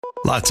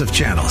Lots of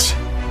channels,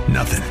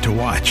 nothing to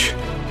watch,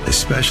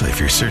 especially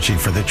if you're searching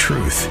for the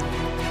truth.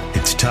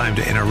 It's time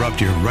to interrupt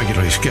your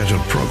regularly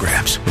scheduled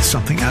programs with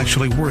something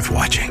actually worth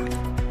watching.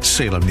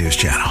 Salem News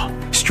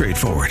Channel.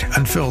 Straightforward,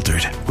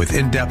 unfiltered, with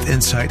in-depth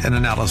insight and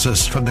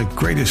analysis from the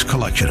greatest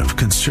collection of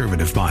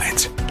conservative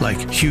minds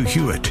like Hugh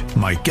Hewitt,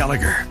 Mike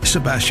Gallagher,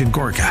 Sebastian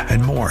Gorka,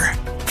 and more.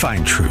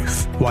 Find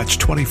truth. Watch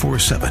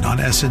 24/7 on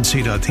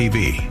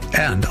snc.tv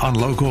and on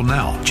Local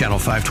Now, Channel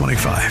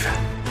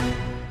 525.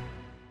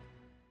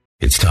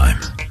 It's time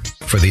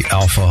for the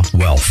Alpha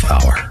Wealth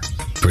Hour,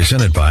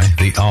 presented by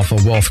the Alpha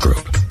Wealth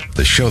Group,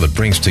 the show that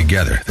brings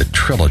together the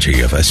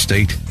trilogy of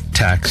estate,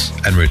 tax,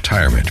 and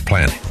retirement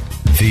planning.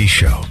 The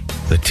show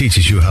that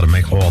teaches you how to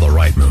make all the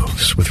right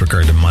moves with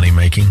regard to money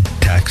making,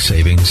 tax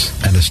savings,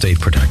 and estate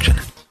protection.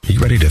 Are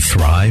you ready to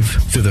thrive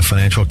through the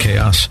financial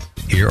chaos?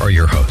 Here are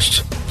your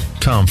hosts,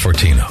 Tom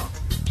Fortino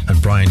and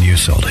Brian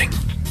Uselding.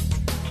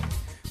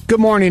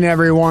 Good morning,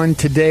 everyone.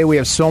 Today we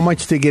have so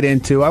much to get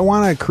into. I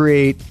want to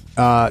create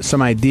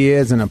some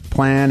ideas and a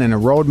plan and a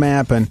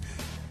roadmap and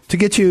to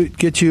get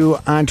you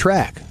on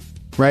track,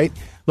 right?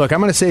 Look, I'm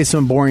going to say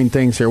some boring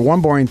things here.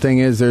 One boring thing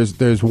is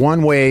there's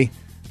one way,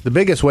 the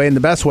biggest way and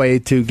the best way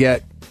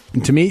to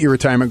meet your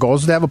retirement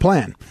goals is to have a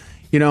plan.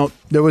 You know,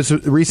 there was a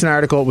recent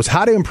article, it was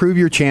how to improve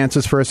your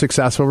chances for a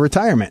successful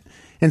retirement.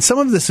 And some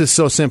of this is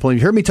so simple.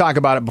 You've heard me talk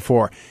about it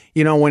before.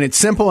 You know, when it's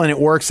simple and it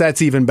works,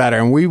 that's even better.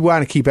 And we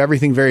want to keep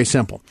everything very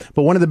simple.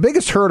 But one of the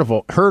biggest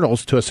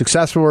hurdles to a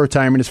successful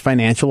retirement is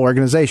financial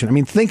organization. I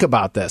mean, think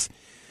about this.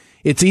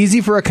 It's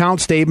easy for account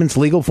statements,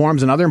 legal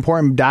forms, and other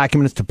important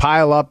documents to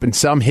pile up in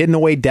some hidden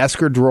away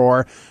desk or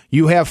drawer.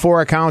 You have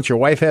 4 accounts. Your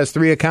wife has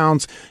 3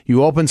 accounts.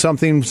 You opened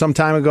something some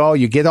time ago.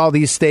 You get all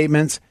these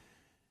statements.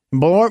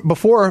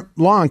 Before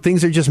long,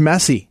 things are just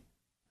messy.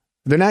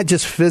 They're not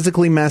just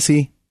physically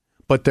messy,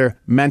 but they're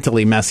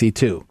mentally messy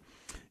too.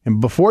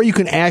 And before you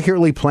can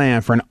accurately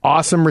plan for an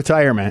awesome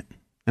retirement,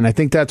 and I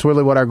think that's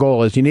really what our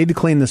goal is, you need to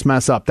clean this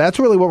mess up. That's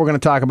really what we're going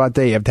to talk about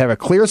today. You have to have a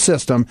clear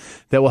system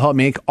that will help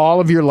make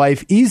all of your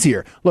life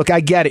easier. Look,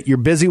 I get it. You're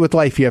busy with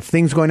life. You have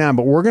things going on,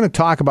 but we're going to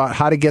talk about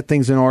how to get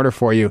things in order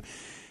for you.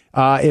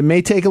 It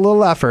may take a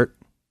little effort,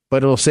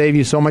 but it'll save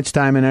you so much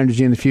time and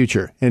energy in the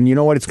future. And you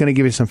know what? It's going to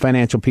give you some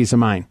financial peace of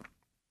mind.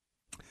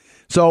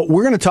 So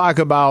we're going to talk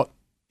about,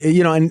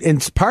 you know,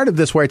 and part of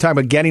this where I talk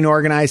about getting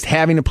organized,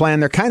 having a plan,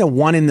 they're kind of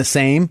one in the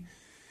same.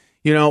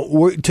 You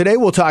know, today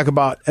we'll talk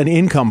about an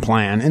income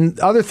plan and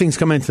other things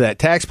come into that.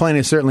 Tax planning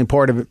is certainly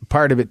part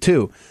of it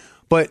too.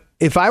 But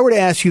if I were to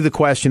ask you the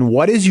question,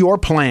 what is your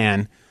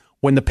plan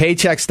when the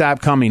paychecks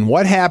stop coming?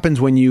 What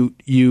happens when you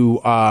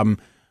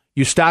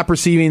stop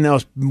receiving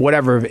those,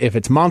 whatever, if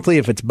it's monthly,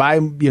 if it's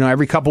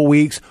every couple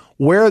weeks,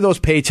 where are those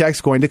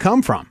paychecks going to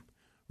come from?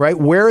 Right?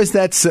 Where is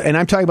that? And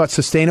I'm talking about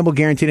sustainable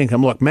guaranteed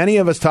income. Look, many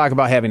of us talk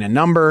about having a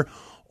number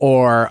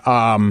or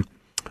growing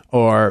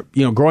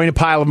a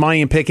pile of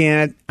money and picking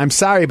it. I'm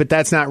sorry, but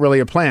that's not really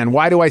a plan.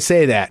 Why do I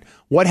say that?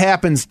 What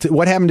happened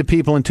to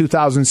people in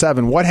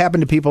 2007? What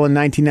happened to people in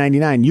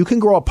 1999? You can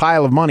grow a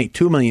pile of money,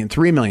 2 million,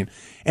 3 million.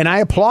 And I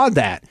applaud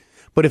that.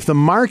 But if the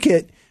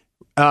market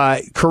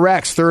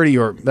corrects 30,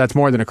 or that's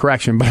more than a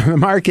correction, but the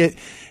market,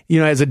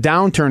 has a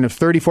downturn of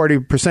 30,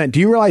 40%. Do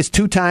you realize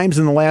 2 times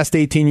in the last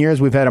 18 years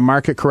we've had a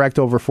market correct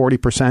over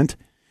 40%?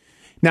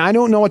 Now, I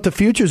don't know what the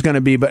future is going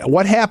to be, but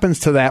what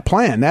happens to that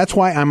plan? That's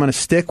why I'm going to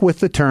stick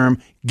with the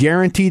term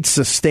guaranteed,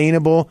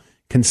 sustainable,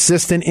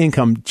 consistent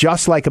income,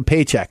 just like a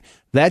paycheck.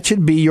 That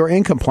should be your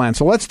income plan.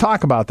 So let's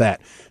talk about that,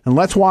 and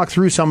let's walk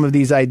through some of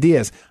these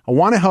ideas. I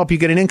want to help you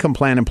get an income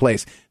plan in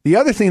place. The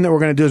other thing that we're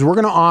going to do is we're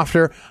going to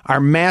offer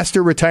our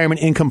Master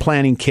Retirement Income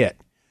Planning Kit.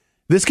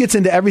 This gets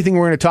into everything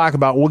we're going to talk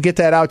about. We'll get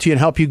that out to you and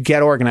help you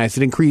get organized.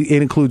 It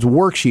includes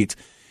worksheets.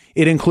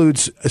 It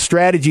includes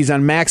strategies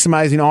on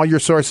maximizing all your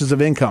sources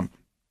of income.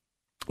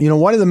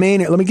 One of the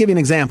main, let me give you an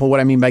example of what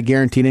I mean by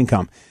guaranteed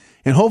income.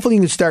 And hopefully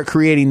you can start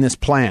creating this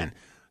plan.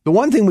 The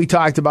one thing we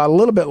talked about a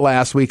little bit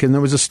last week, and there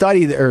was a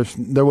study,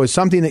 there was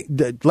something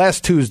that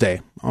last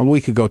Tuesday, a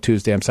week ago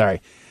Tuesday, I'm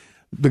sorry,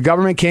 the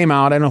government came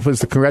out, I don't know if it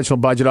was the Congressional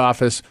Budget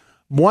Office,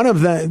 one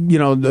of the,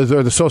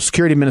 the Social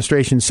Security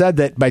Administration said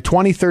that by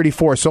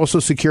 2034,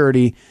 Social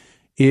Security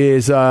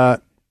is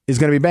going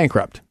to be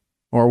bankrupt,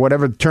 or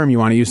whatever term you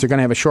want to use. They're going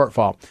to have a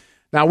shortfall.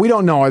 Now, we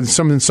don't know. There's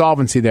some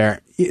insolvency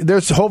there.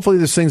 Hopefully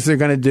there's things they're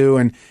going to do,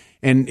 and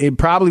it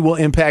probably will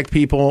impact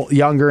people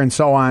younger and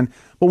so on.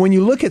 But when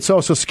you look at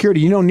Social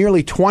Security,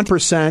 nearly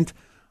 20%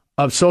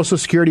 of Social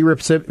Security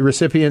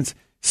recipients,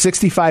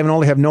 65 and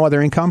older, have no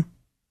other income.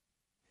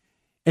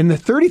 And the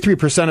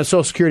 33% of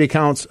Social Security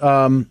accounts,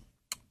 or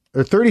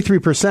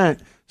 33%,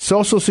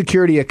 Social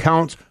Security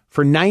accounts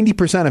for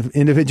 90% of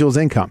individuals'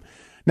 income.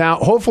 Now,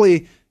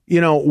 hopefully,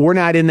 we're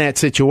not in that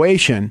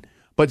situation,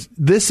 but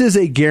this is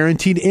a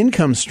guaranteed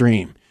income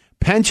stream.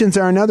 Pensions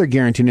are another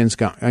guaranteed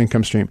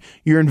income stream.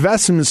 Your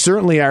investments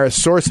certainly are a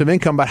source of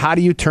income, but how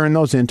do you turn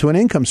those into an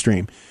income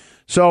stream?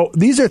 So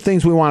these are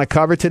things we want to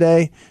cover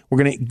today. We're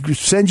going to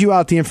send you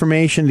out the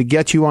information to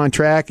get you on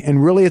track.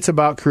 And really, it's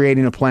about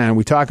creating a plan.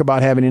 We talk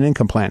about having an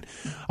income plan.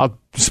 I'll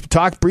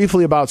talk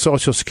briefly about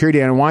Social Security,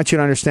 and I want you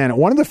to understand it.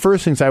 One of the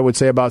first things I would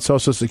say about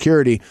Social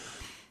Security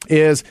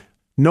is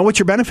know what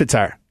your benefits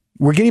are.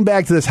 We're getting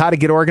back to this, how to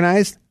get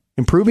organized,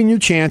 improving your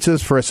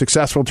chances for a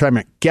successful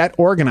retirement. Get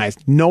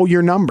organized. Know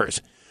your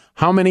numbers.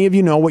 How many of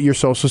you know what your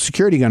Social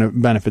Security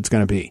benefit's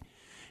going to be?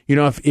 You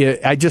know,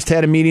 I just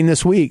had a meeting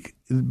this week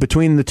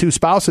between the two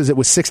spouses. It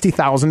was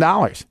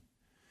 $60,000.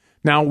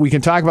 Now, we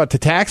can talk about the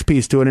tax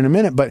piece to it in a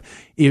minute, but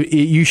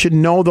you should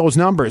know those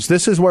numbers.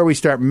 This is where we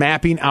start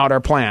mapping out our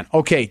plan.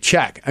 Okay,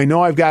 check. I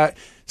know I've got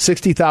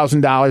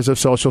 $60,000 of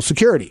Social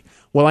Security.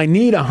 Well, I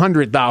need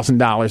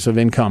 $100,000 of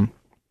income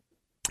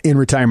in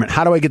retirement.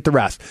 How do I get the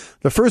rest?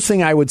 The first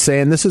thing I would say,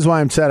 and this is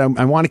why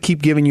I want to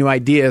keep giving you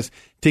ideas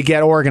to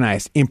get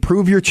organized,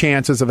 improve your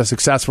chances of a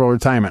successful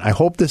retirement. I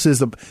hope this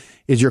is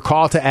your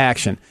call to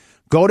action.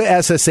 Go to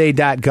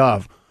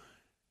SSA.gov.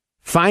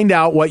 Find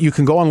out what you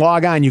can go and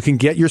log on. You can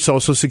get your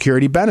Social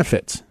Security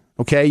benefits.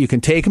 Okay, you can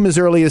take them as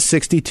early as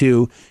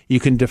 62. You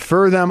can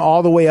defer them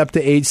all the way up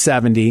to age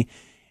 70.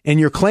 And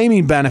you're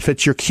claiming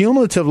benefits, your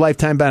cumulative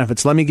lifetime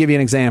benefits. Let me give you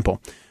an example.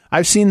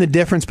 I've seen the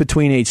difference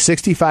between age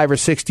 65 or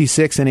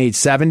 66 and age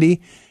 70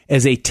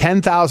 as a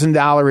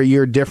 $10,000 a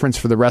year difference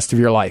for the rest of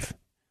your life.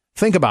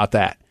 Think about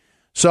that.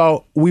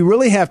 So we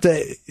really have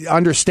to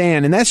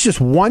understand, and that's just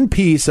one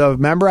piece of,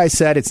 remember I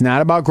said it's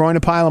not about growing a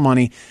pile of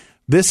money.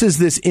 This is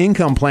this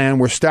income plan.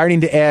 We're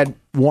starting to add,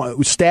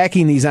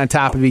 stacking these on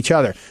top of each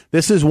other.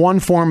 This is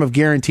one form of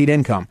guaranteed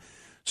income.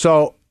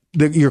 So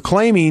you're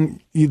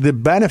claiming the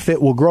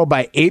benefit will grow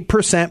by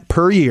 8%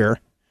 per year.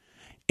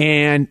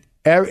 And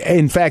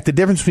in fact, the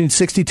difference between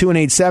 62 and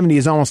age 70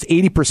 is almost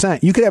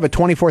 80%. You could have a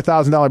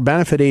 $24,000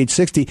 benefit at age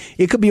 60.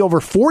 It could be over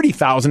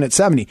 $40,000 at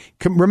 70.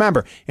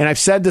 Remember, and I've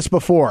said this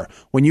before,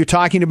 when you're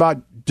talking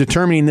about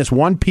determining this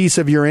one piece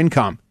of your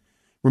income,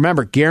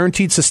 remember,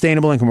 guaranteed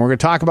sustainable income. We're going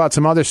to talk about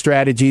some other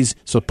strategies,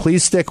 so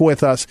please stick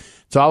with us.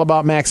 It's all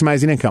about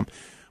maximizing income.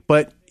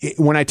 But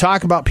when I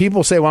talk about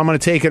people say, well, I'm going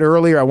to take it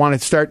earlier, I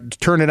want to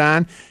turn it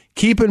on,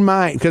 keep in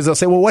mind, because they'll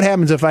say, well, what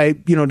happens if I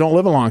don't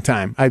live a long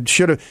time? I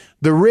should have.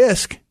 The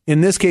risk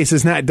in this case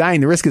is not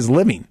dying. The risk is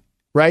living,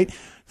 right?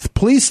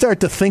 Please start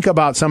to think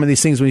about some of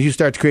these things when you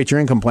start to create your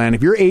income plan.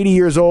 If you're 80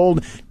 years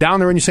old, down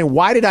there, and you're saying,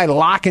 why did I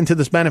lock into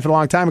this benefit a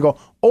long time ago?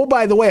 Oh,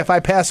 by the way, if I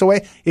pass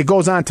away, it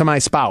goes on to my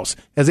spouse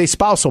as a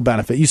spousal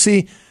benefit. You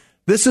see,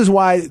 this is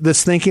why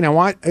this thinking, I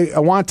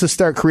want to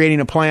start creating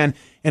a plan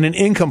and an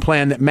income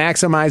plan that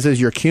maximizes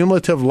your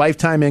cumulative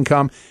lifetime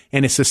income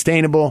and is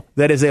sustainable.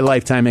 That is a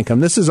lifetime income.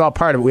 This is all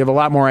part of it. We have a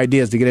lot more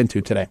ideas to get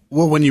into today.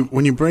 Well, when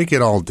you break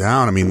it all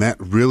down, I mean, that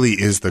really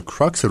is the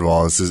crux of it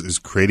all, is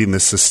creating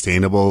this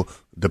sustainable,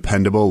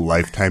 dependable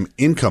lifetime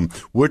income.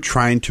 We're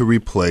trying to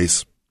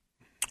replace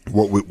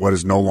what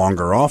is no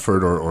longer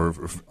offered or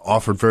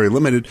offered very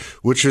limited,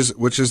 which is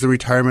the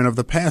retirement of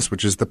the past,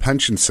 which is the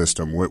pension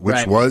system, which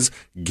right. was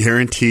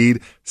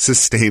guaranteed,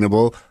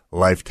 sustainable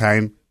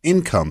lifetime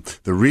income.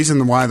 The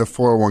reason why the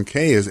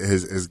 401k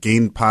has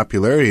gained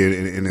popularity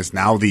and is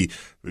now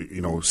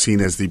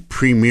seen as the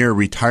premier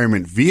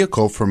retirement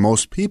vehicle for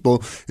most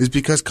people is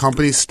because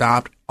companies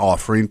stopped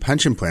offering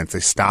pension plans. They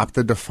stopped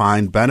the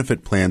defined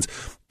benefit plans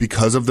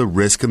because of the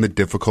risk and the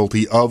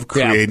difficulty of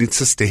creating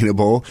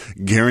sustainable,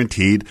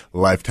 guaranteed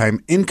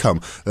lifetime income.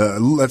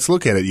 Let's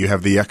look at it. You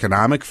have the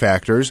economic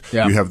factors,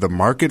 you have the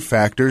market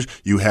factors,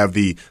 you have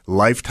the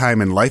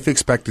lifetime and life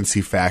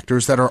expectancy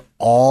factors that are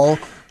all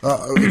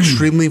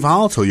extremely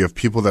volatile. You have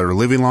people that are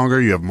living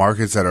longer. You have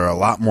markets that are a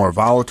lot more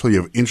volatile.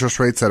 You have interest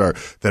rates that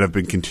have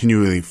been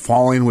continually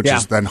falling, which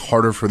is then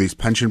harder for these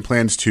pension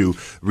plans to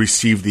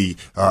receive the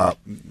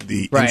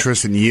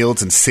interest and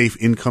yields and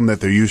safe income that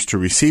they're used to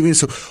receiving.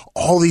 So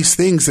all these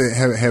things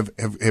that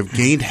have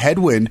gained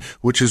headwind,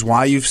 which is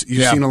why you've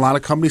seen a lot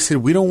of companies say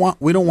we don't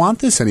want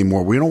this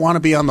anymore. We don't want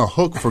to be on the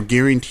hook for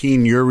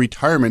guaranteeing your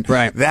retirement.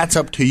 Right. That's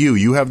up to you.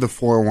 You have the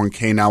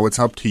 401k now. It's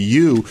up to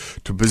you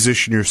to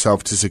position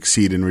yourself to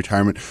succeed in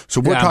retirement.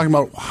 So we're talking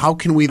about how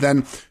can we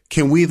then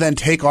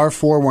take our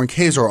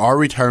 401ks or our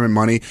retirement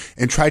money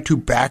and try to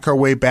back our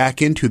way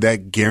back into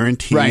that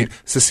guaranteed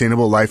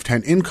sustainable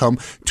lifetime income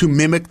to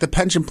mimic the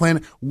pension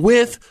plan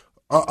with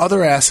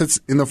other assets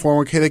in the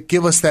 401k that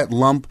give us that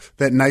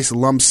nice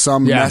lump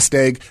sum nest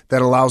egg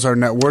that allows our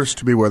net worths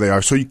to be where they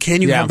are. So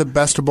can you have the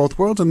best of both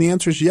worlds? And the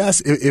answer is yes.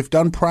 If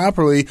done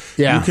properly,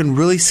 you can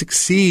really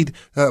succeed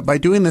by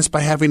doing this,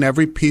 by having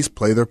every piece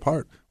play their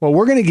part. Well,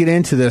 we're going to get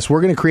into this.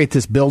 We're going to create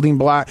this building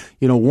block,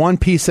 one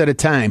piece at a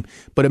time.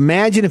 But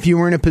imagine if you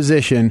were in a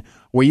position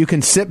where you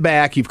can sit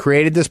back, you've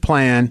created this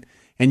plan,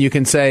 and you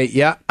can say,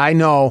 yeah, I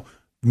know,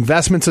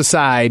 investments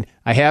aside,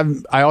 I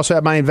also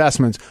have my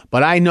investments,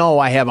 but I know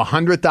I have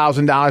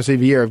 $100,000 a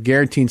year of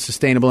guaranteed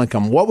sustainable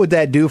income. What would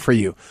that do for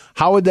you?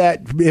 How would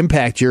that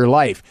impact your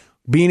life?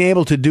 Being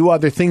able to do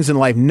other things in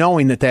life,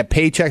 knowing that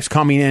paycheck's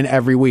coming in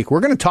every week. We're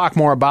going to talk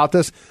more about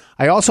this.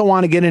 I also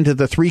want to get into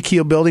the 3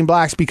 key building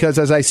blocks because,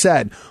 as I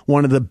said,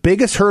 one of the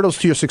biggest hurdles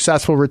to your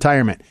successful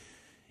retirement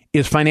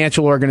is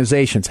financial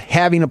organizations,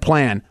 having a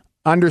plan,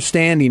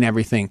 understanding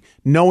everything,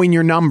 knowing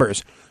your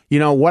numbers. You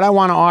know, what I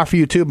want to offer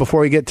you too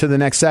before we get to the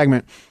next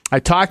segment, I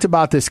talked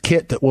about this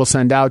kit that we'll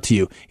send out to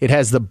you. It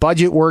has the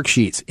budget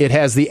worksheets. It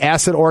has the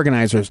asset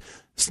organizers.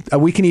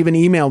 We can even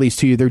email these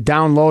to you. They're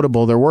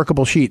downloadable. They're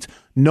workable sheets.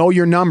 Know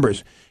your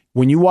numbers.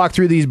 When you walk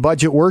through these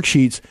budget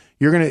worksheets,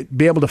 you're going to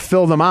be able to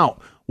fill them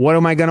out. What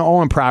am I going to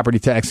owe in property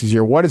taxes this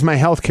year? What is my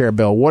health care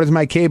bill? What is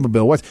my cable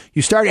bill?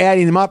 You start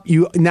adding them up.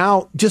 You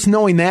now, just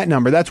knowing that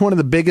number, that's one of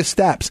the biggest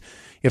steps.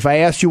 If I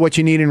asked you what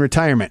you need in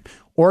retirement,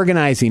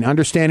 organizing,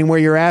 understanding where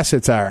your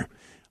assets are,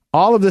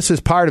 all of this is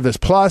part of this.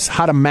 Plus,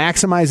 how to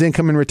maximize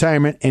income in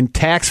retirement and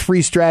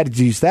tax-free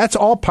strategies. That's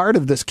all part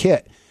of this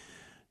kit.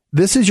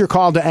 This is your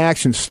call to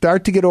action.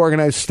 Start to get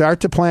organized.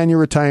 Start to plan your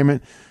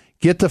retirement.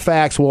 Get the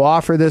facts. We'll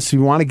offer this. If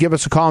you want to give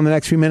us a call in the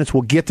next few minutes,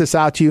 we'll get this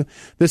out to you.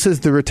 This is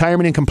the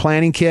Retirement Income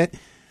Planning Kit.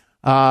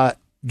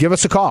 Give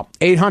us a call.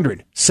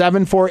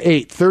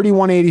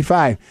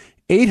 800-748-3185.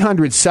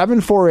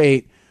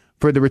 800-748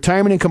 for the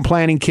Retirement Income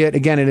Planning Kit.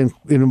 Again, it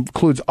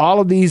includes all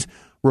of these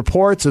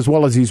reports as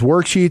well as these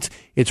worksheets.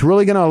 It's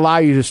really going to allow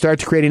you to start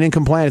to create an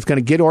income plan. It's going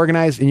to get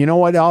organized. And you know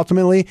what?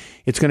 Ultimately,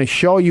 it's going to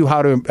show you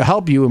how to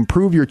help you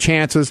improve your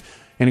chances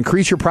and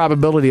increase your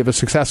probability of a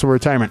successful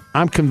retirement.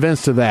 I'm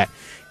convinced of that.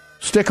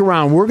 Stick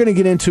around. We're going to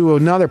get into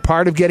another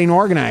part of getting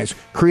organized,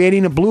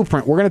 creating a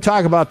blueprint. We're going to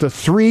talk about the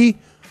 3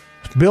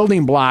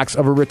 building blocks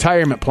of a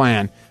retirement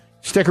plan.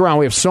 Stick around.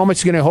 We have so much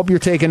to get into. I hope you're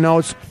taking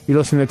notes. You're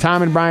listening to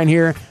Tom and Brian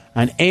here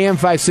on AM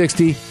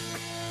 560,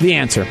 The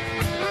Answer.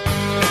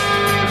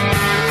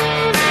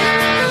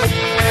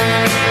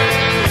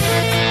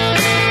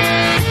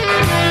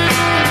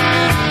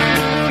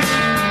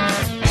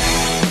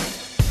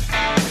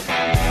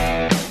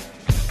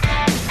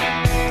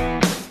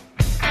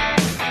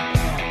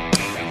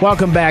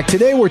 Welcome back.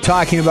 Today we're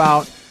talking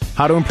about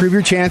how to improve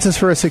your chances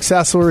for a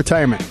successful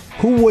retirement.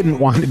 Who wouldn't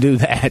want to do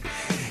that?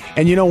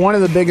 And you know, one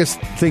of the biggest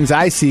things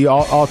I see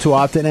all too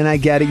often, and I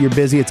get it, you're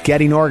busy, it's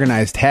getting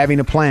organized, having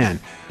a plan,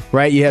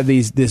 right? You have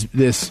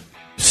this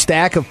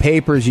stack of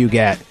papers you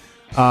get.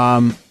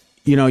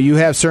 You know, you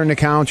have certain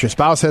accounts, your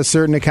spouse has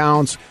certain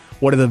accounts.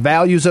 What are the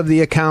values of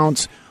the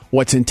accounts?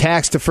 What's in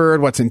tax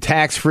deferred? What's in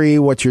tax free?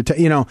 What's your,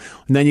 and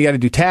then you got to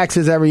do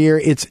taxes every year.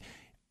 It's,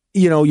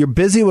 you're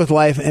busy with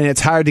life and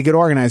it's hard to get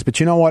organized. But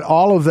you know what?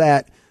 All of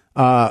that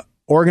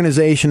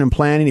organization and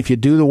planning, if you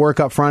do the work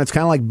up front, it's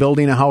kind of like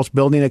building a house,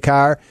 building a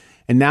car.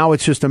 And now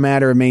it's just a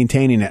matter of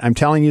maintaining it. I'm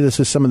telling you, this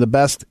is some of the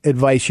best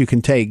advice you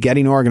can take,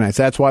 getting organized.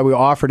 That's why we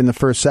offered in the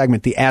first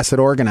segment the Asset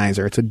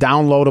Organizer. It's a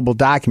downloadable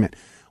document.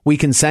 We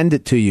can send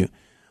it to you.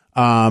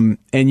 And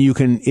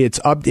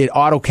it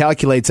auto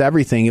calculates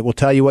everything. It will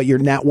tell you what your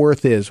net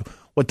worth is,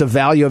 what the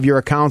value of your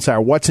accounts are,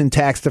 what's in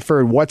tax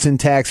deferred, what's in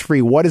tax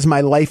free, what is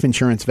my life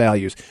insurance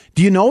values.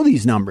 Do you know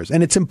these numbers?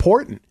 And it's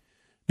important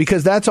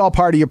because that's all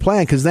part of your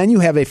plan, because then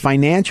you have a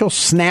financial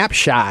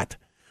snapshot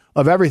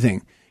of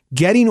everything.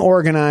 Getting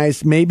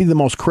organized may be the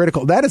most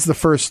critical. That is the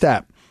first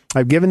step.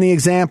 I've given the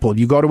example.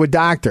 You go to a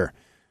doctor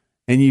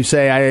and you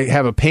say, I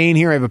have a pain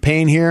here, I have a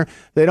pain here.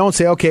 They don't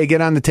say, okay,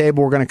 get on the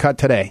table, we're going to cut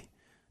today.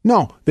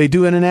 No, they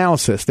do an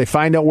analysis. They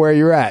find out where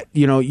you're at.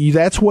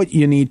 That's what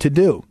you need to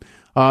do.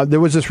 There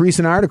was this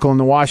recent article in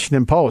the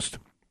Washington Post.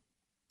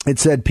 It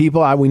said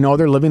we know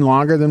they're living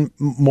longer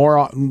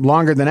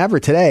than ever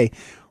today.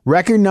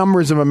 Record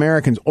numbers of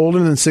Americans older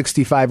than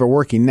 65 are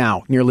working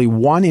now, nearly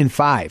 1 in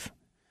 5.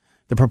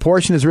 The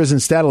proportion has risen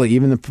steadily,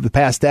 even the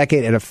past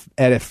decade,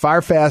 at a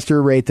far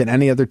faster rate than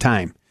any other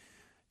time.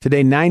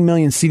 Today, 9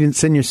 million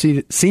senior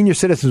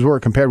citizens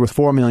work compared with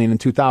 4 million in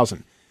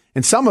 2000.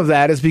 And some of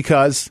that is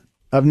because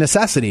of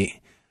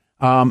necessity.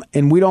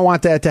 And we don't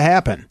want that to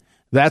happen.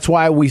 That's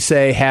why we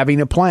say having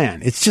a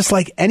plan. It's just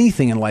like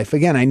anything in life.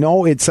 Again, I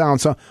know it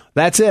sounds so.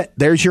 That's it.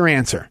 There's your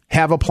answer.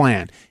 Have a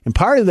plan. And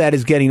part of that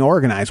is getting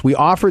organized. We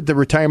offered the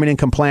Retirement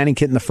Income Planning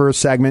Kit in the first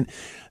segment.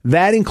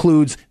 That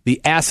includes the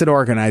Asset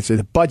Organizer,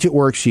 the budget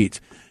worksheets.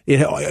 It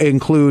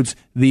includes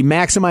the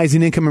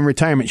Maximizing Income in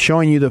Retirement,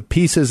 showing you the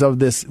pieces of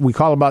this. We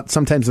call about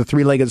sometimes the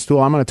 3-legged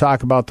stool. I'm going to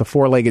talk about the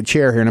 4-legged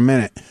chair here in a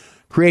minute.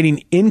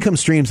 Creating income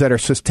streams that are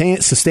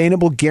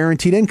sustainable,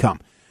 guaranteed income.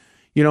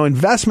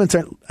 Investments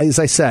are, as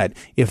I said,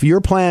 if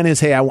your plan is,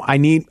 hey,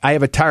 I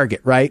have a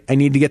target, right? I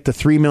need to get to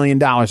 $3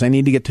 million. I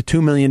need to get to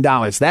 $2 million.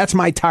 That's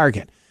my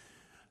target.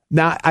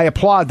 Now, I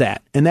applaud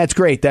that, and that's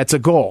great. That's a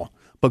goal.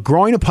 But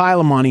growing a pile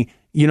of money,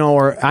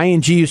 or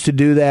ING used to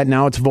do that.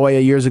 Now it's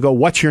Voya years ago.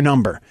 What's your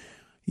number?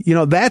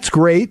 That's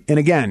great. And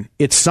again,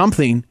 it's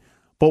something,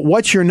 but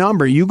what's your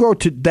number?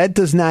 That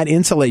does not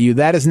insulate you.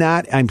 That is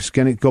not, I'm just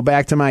going to go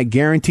back to my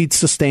guaranteed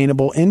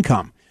sustainable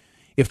income.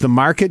 If the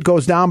market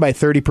goes down by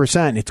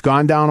 30%, it's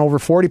gone down over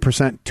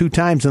 40% 2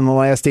 times in the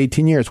last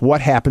 18 years.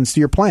 What happens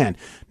to your plan?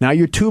 Now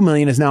your $2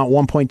 million is now at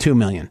 $1.2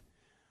 million.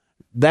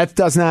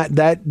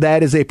 That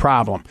is a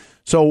problem.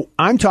 So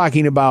I'm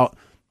talking about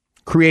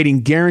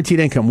creating guaranteed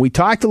income. We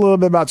talked a little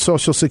bit about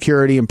Social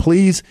Security, and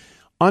please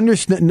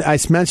understand, I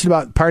mentioned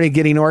about part of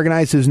getting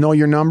organized is know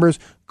your numbers.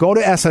 Go to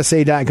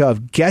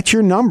SSA.gov. Get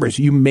your numbers.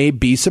 You may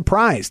be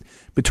surprised.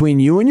 Between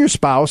you and your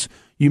spouse,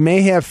 you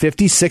may have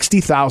 $50,000,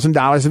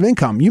 $60,000 of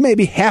income. You may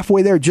be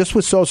halfway there just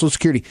with Social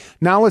Security.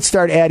 Now let's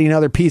start adding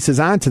other pieces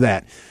onto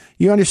that.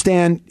 You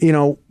understand,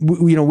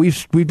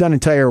 we've done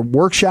entire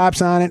workshops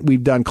on it.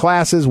 We've done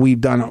classes. We've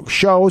done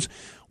shows.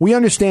 We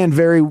understand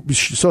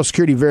Social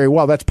Security very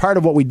well. That's part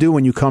of what we do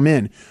when you come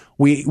in.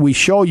 We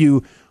show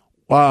you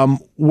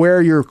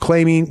where you're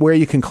claiming, where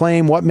you can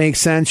claim, what makes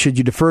sense. Should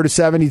you defer to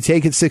 70,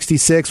 take it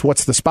 66?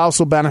 What's the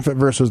spousal benefit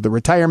versus the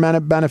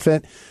retirement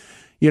benefit?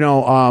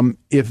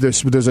 If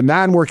there's a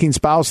non-working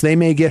spouse, they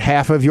may get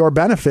half of your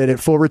benefit at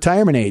full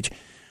retirement age.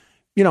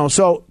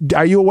 So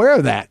are you aware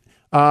of that?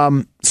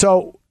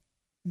 So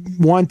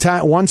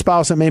one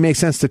spouse, it may make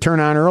sense to turn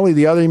on early.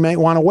 The other, you might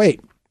want to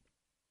wait.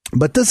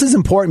 But this is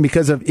important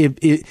because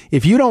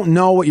if you don't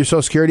know what your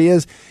Social Security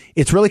is,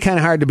 it's really kind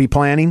of hard to be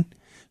planning.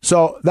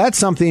 So that's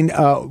something,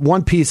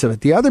 one piece of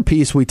it. The other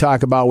piece we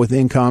talk about with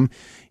income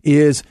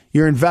is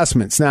your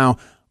investments. Now,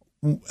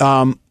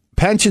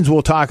 pensions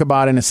we'll talk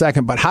about in a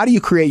second, but how do you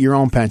create your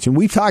own pension?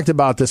 We've talked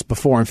about this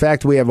before. In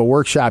fact, we have a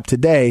workshop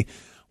today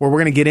where we're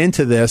going to get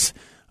into this.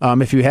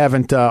 If you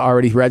haven't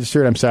already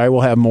registered, I'm sorry, we'll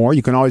have more.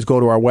 You can always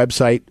go to our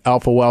website,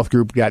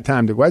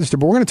 alphawealthgroup.com, to register.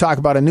 But we're going to talk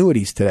about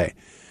annuities today.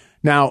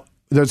 Now,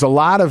 there's a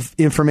lot of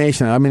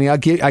information. I mean, I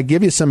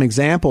give you some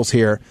examples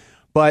here,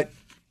 but,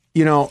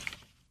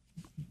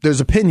 there's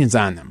opinions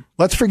on them.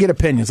 Let's forget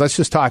opinions. Let's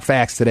just talk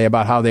facts today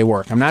about how they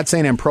work. I'm not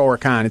saying I'm pro or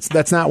con.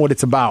 That's not what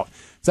it's about.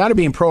 It's not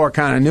being pro or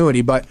con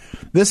annuity, but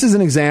this is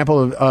an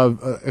example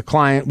of a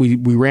client. We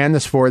ran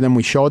this for them.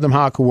 We showed them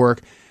how it could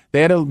work.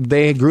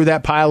 They grew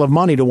that pile of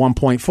money to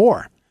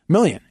 $1.4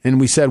 million. And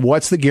we said,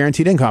 what's the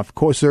guaranteed income? Of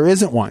course, there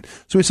isn't one.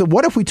 So we said,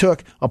 what if we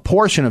took a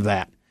portion of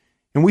that?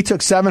 And we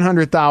took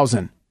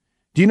 $700,000.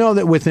 Do you know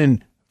that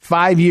within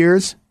 5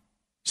 years,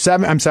 I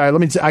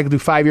could do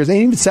 5 years,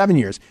 ain't even 7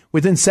 years.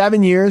 Within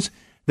 7 years,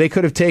 they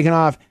could have taken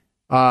off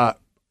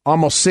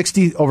almost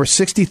over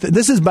 60.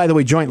 This is, by the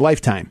way, joint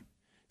lifetime.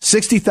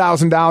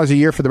 $60,000 a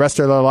year for the rest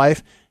of their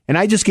life. And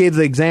I just gave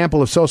the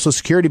example of Social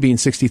Security being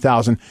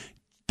 $60,000.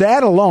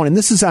 That alone, and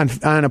this is on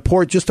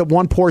just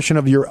one portion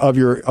of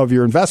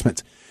your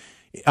investments.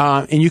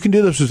 And you can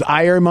do this with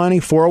IRA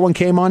money,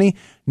 401k money.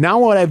 Now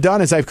what I've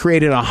done is I've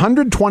created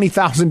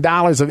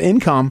 $120,000 of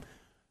income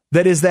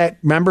that is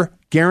remember,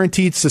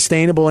 guaranteed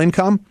sustainable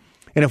income.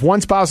 And if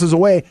one spouse is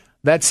away,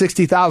 that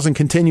 $60,000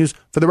 continues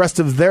for the rest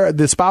of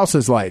the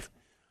spouse's life.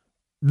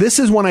 This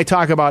is when I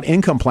talk about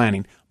income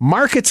planning.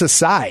 Markets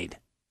aside,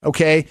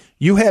 okay,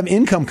 you have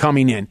income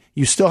coming in.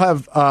 You still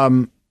have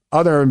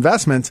other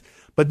investments,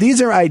 but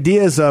these are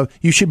ideas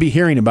you should be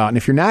hearing about. And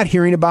if you're not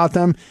hearing about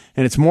them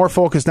and it's more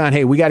focused on,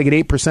 hey, we got to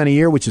get 8% a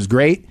year, which is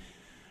great.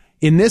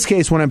 In this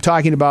case, when I'm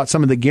talking about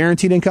some of the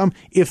guaranteed income,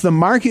 if the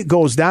market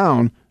goes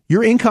down,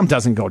 your income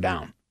doesn't go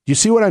down. Do you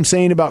see what I'm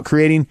saying about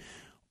creating,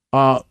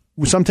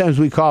 sometimes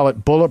we call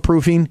it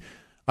bulletproofing,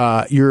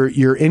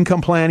 your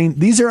income planning?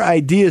 These are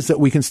ideas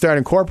that we can start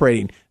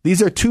incorporating.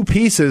 These are two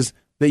pieces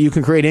that you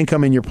can create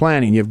income in your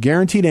planning. You have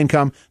guaranteed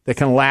income that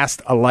can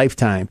last a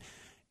lifetime.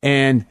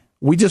 And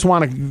we just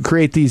want to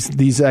create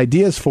these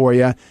ideas for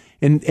you.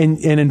 And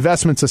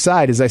investments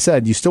aside, as I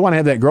said, you still want to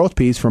have that growth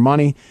piece for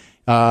money.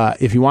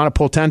 If you want to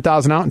pull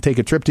 $10,000 out and take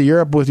a trip to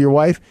Europe with your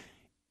wife,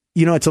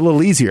 it's a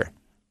little easier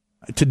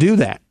to do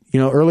that.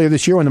 Earlier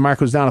this year when the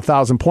market was down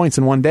 1,000 points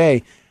in one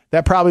day,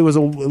 that probably was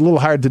a little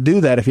hard to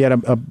do that if you had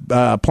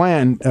a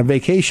plan, a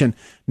vacation.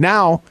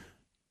 Now,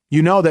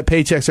 that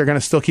paychecks are going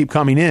to still keep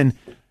coming in.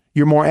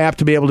 You're more apt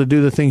to be able to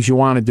do the things you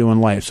want to do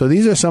in life. So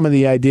these are some of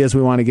the ideas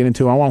we want to get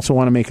into. I also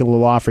want to make a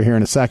little offer here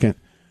in a second.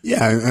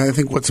 Yeah, I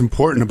think what's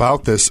important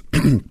about this,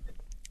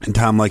 and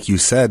Tom, like you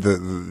said,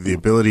 the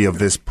ability of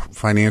this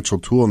financial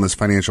tool and this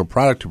financial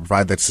product to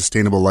provide that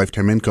sustainable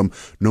lifetime income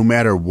no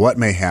matter what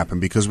may happen,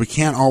 because we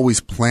can't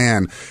always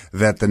plan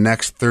that the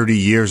next 30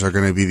 years are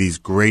going to be these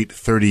great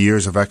 30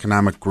 years of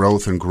economic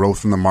growth and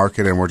growth in the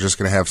market, and we're just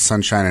going to have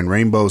sunshine and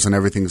rainbows and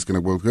everything's going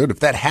to go good. If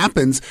that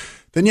happens,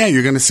 then yeah,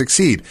 you're going to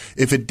succeed.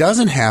 If it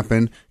doesn't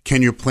happen,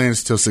 can your plan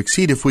still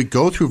succeed? If we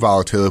go through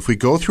volatility, if we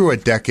go through a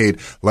decade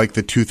like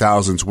the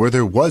 2000s where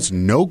there was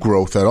no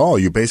growth at all,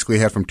 you basically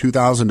had from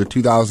 2000 to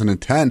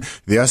 2010,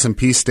 the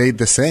S&P stayed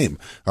the same.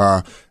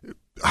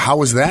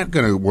 How is that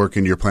going to work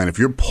in your plan? If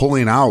you're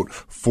pulling out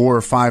 4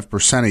 or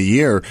 5% a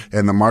year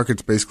and the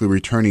market's basically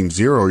returning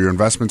zero, your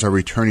investments are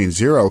returning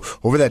zero,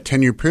 over that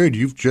 10-year period,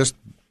 you've just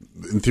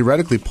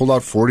theoretically pulled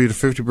out 40 to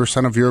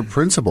 50% of your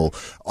principal.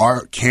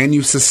 Can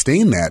you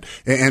sustain that?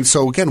 And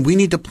so again, we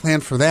need to plan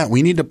for that.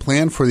 We need to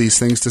plan for these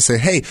things to say,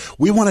 hey,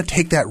 we want to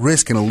take that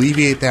risk and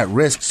alleviate that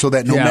risk so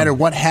that no matter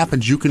what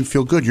happens, you can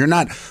feel good. You're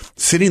not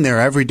sitting there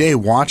every day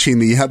watching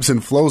the ebbs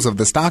and flows of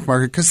the stock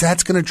market, because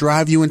that's going to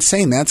drive you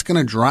insane. That's going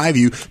to drive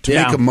you to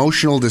make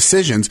emotional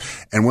decisions.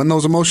 And when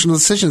those emotional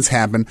decisions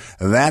happen,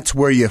 that's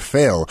where you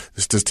fail.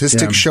 The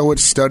statistics show it,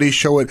 studies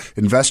show it.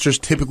 Investors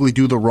typically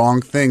do the wrong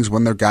things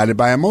when they're guided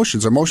by emotion.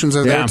 emotions. Emotions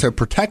are there to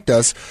protect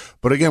us,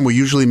 but again, we're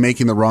usually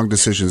making the wrong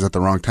decisions at the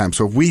wrong time.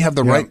 So if we have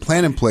the right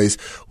plan in place,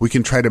 we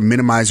can try to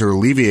minimize or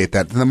alleviate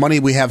that. And the money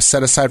we have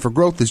set aside for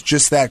growth is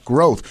just that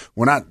growth.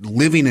 We're not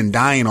living and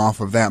dying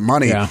off of that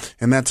money,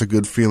 and that's a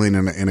good feeling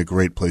and a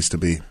great place to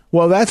be.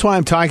 Well, that's why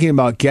I'm talking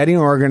about getting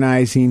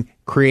organizing,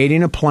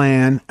 creating a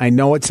plan. I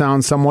know it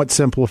sounds somewhat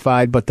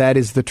simplified, but that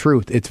is the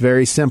truth. It's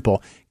very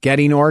simple.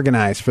 Getting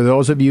organized. For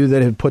those of you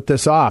that have put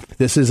this off,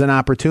 this is an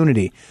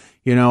opportunity.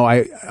 You know,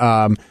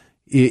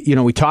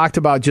 we talked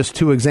about just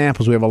 2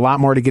 examples. We have a lot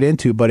more to get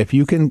into, but if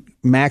you can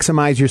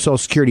maximize your Social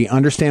Security,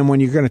 understand when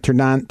you're going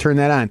to turn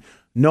that on.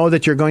 Know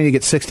that you're going to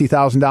get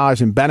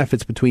 $60,000 in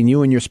benefits between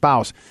you and your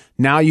spouse.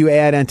 Now you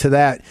add into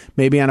that,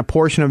 maybe on a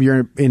portion of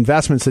your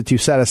investments that you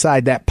set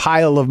aside, that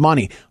pile of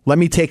money. Let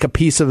me take a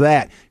piece of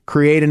that,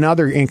 create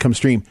another income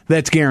stream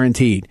that's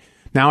guaranteed.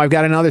 Now I've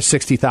got another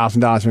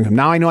 $60,000 of income.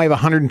 Now I know I have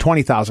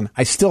 $120,000.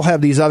 I still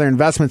have these other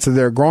investments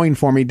that are growing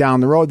for me down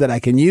the road that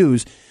I can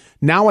use.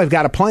 Now I've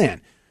got a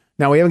plan.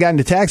 Now we haven't gotten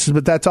to taxes,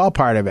 but that's all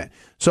part of it.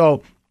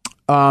 So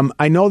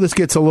I know this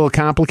gets a little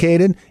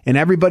complicated, and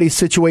everybody's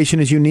situation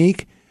is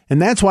unique. And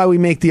that's why we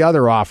make the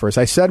other offers.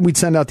 I said we'd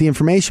send out the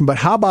information, but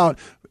how about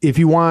if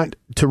you want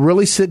to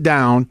really sit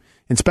down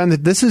and spend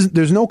it?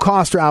 There's no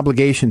cost or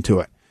obligation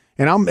to it.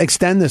 And I'll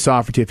extend this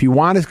offer to you. If you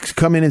want to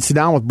come in and sit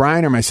down with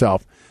Brian or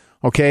myself,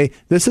 okay,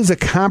 this is a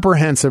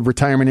comprehensive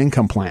retirement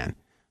income plan.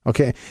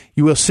 Okay,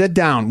 you will sit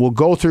down. We'll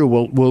go through.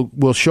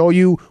 We'll show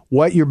you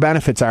what your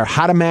benefits are,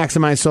 how to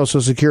maximize Social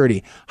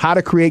Security, how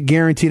to create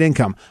guaranteed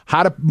income,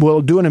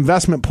 we'll do an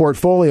investment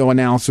portfolio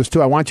analysis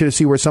too. I want you to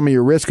see where some of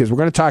your risk is. We're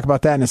going to talk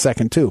about that in a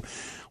second too.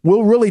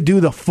 We'll really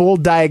do the full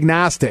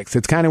diagnostics.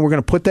 It's we're going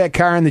to put that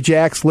car in the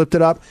jacks, lift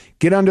it up,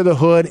 get under the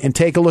hood, and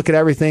take a look at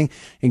everything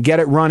and get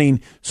it running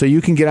so you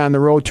can get on the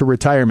road to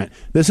retirement.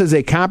 This is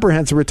a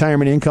comprehensive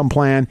retirement income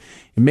plan.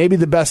 It may be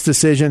the best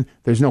decision.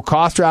 There's no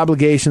cost or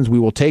obligations. We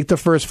will take the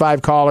first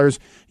 5 callers.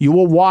 You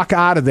will walk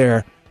out of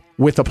there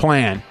with a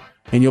plan.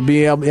 And you'll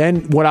be able,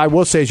 and what I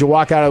will say is you'll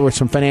walk out of there with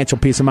some financial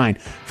peace of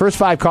mind. First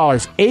 5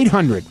 callers,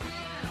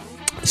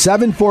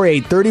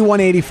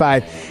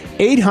 800-748-3185.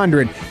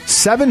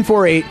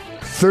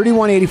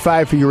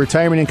 800-748-3185 for your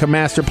retirement income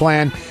master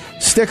plan.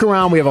 Stick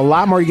around. We have a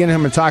lot more to get into.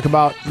 I'm going to talk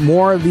about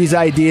more of these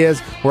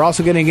ideas. We're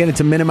also going to get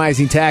into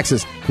minimizing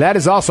taxes. That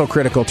is also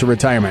critical to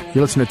retirement. You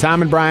listen to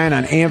Tom and Brian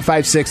on AM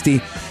 560,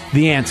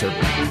 The Answer.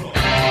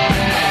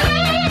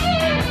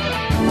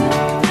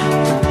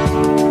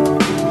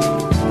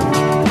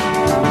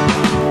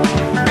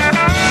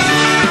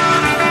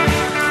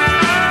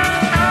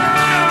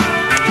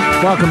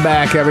 Welcome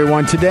back,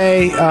 everyone.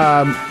 Today,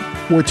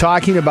 we're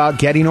talking about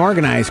getting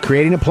organized,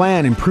 creating a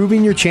plan,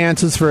 improving your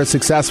chances for a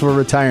successful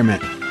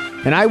retirement.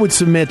 And I would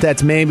submit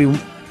that's maybe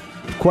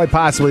quite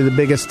possibly the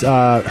biggest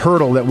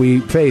hurdle that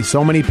we face.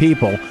 So many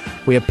people.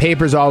 We have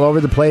papers all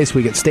over the place.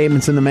 We get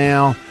statements in the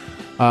mail.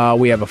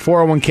 We have a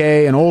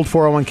 401k, an old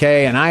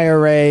 401k, an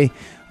IRA.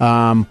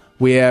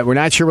 We're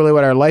not sure really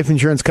what our life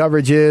insurance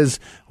coverage is.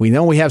 We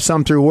know we have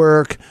some through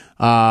work,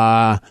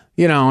 and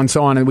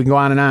so on. And we can go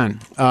on and on.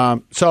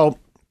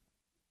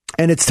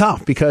 And it's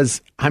tough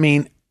because,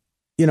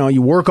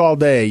 you work all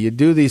day, you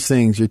do these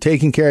things, you're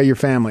taking care of your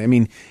family.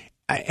 And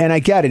I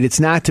get it. It's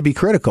not to be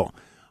critical.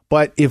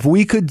 But if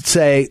we could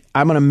say,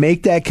 I'm going to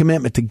make that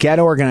commitment to get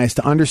organized,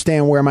 to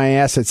understand where my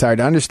assets are,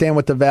 to understand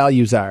what the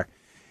values are,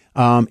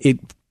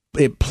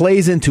 it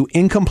plays into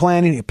income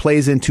planning, it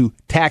plays into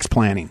tax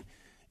planning.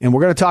 And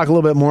we're going to talk a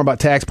little bit more about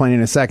tax planning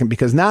in a second,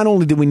 because not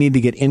only do we need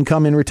to get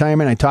income in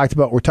retirement,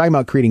 we're talking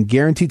about creating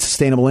guaranteed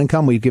sustainable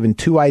income. We've given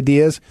 2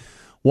 ideas.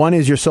 One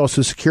is your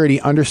Social Security,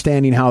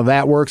 understanding how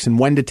that works and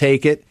when to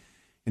take it.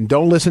 And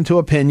don't listen to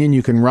opinion.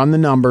 You can run the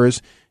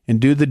numbers and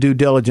do the due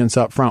diligence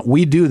up front.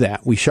 We do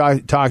that. We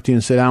talk to you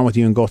and sit down with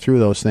you and go through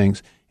those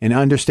things and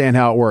understand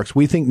how it works.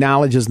 We think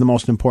knowledge is the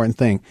most important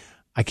thing.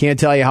 I can't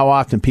tell you how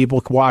often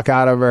people walk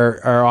out of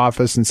our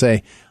office and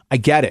say, I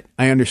get it.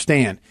 I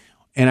understand.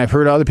 And I've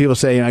heard other people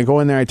say, I go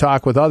in there, I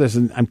talk with others,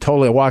 and I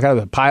walk out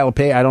with a pile of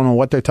pay. I don't know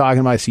what they're talking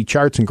about. I see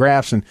charts and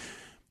graphs, and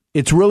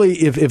it's really,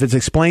 if it's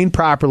explained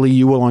properly,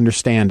 you will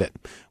understand it.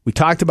 We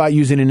talked about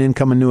using an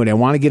income annuity. I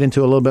want to get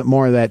into a little bit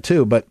more of that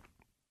too, but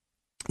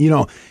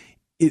we're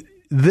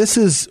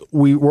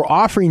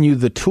offering you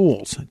the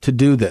tools to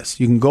do this.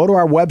 You can go to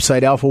our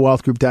website,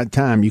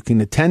 alphawealthgroup.com. You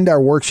can attend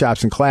our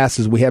workshops and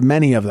classes. We have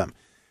many of them.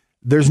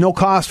 There's no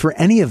cost for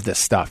any of this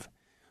stuff.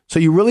 So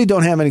you really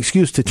don't have an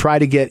excuse to try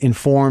to get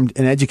informed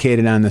and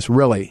educated on this,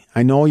 really.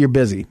 I know you're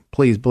busy.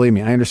 Please, believe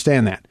me, I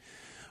understand that.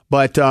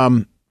 But,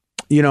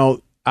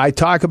 I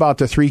talk about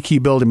the 3 key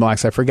building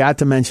blocks. I forgot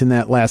to mention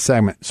that last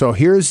segment. So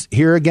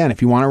here again,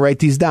 if you want to write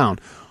these down,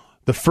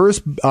 the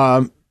first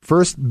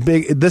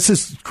big, this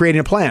is creating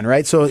a plan,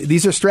 right? So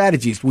these are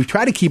strategies. We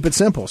try to keep it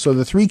simple. So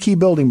the 3 key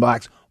building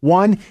blocks,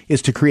 1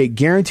 is to create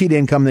guaranteed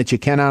income that you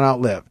cannot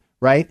outlive,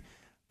 right?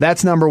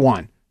 That's number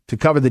 1, to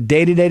cover the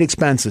day-to-day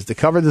expenses, to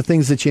cover the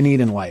things that you need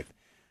in life.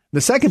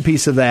 The second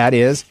piece of that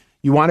is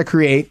you want to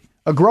create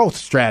a growth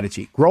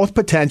strategy, growth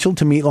potential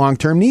to meet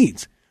long-term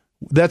needs.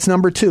 That's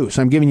number 2. So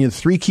I'm giving you the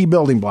 3 key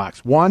building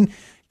blocks. 1,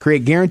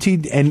 Create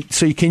guaranteed, and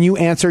so can you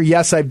answer,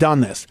 yes, I've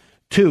done this.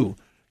 2,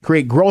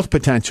 create growth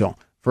potential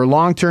for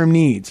long-term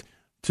needs,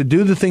 to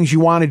do the things you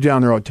want to do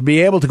down the road, to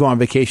be able to go on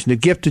vacation, to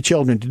gift to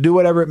children, to do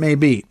whatever it may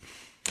be.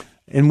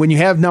 And when you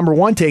have number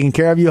 1 taken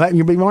care of,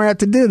 you more have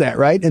to do that,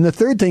 right? And the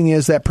third thing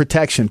is that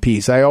protection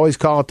piece. I always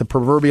call it the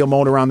proverbial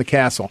moat around the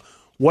castle.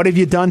 What have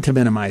you done to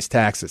minimize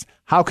taxes?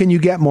 How can you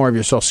get more of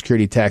your Social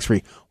Security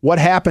tax-free? What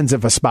happens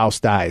if a spouse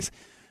dies?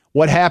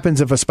 What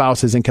happens if a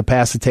spouse is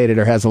incapacitated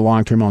or has a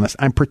long-term illness?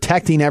 I'm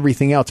protecting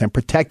everything else. I'm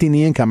protecting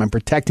the income. I'm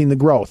protecting the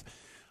growth.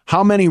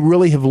 How many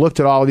really have looked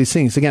at all of these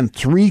things? Again,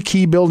 3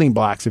 key building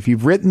blocks. If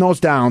you've written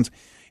those down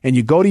and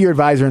you go to your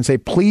advisor and say,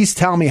 please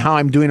tell me how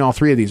I'm doing all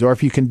 3 of these, or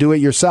if you can do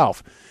it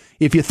yourself.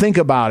 If you think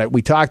about it,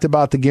 we talked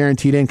about the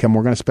guaranteed income.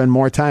 We're going to spend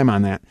more time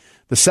on that.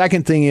 The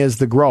second thing is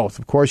the growth.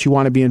 Of course, you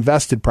want to be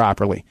invested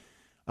properly.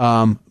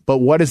 But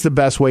what is the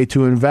best way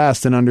to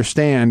invest and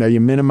understand? Are you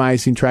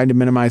trying to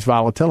minimize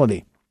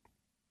volatility?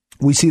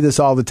 We see this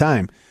all the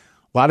time.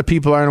 A lot of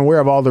people aren't aware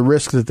of all the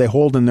risks that they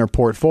hold in their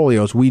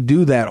portfolios. We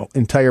do that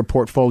entire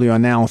portfolio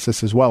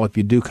analysis as well. If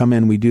you do come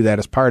in, we do that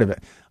as part of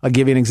it. I'll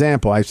give you an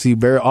example. I see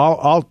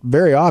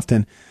very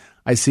often,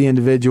 I see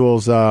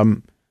individuals, we do a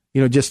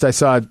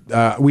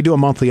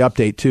monthly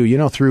update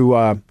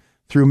too.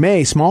 Through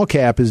May, small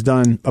cap has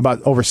done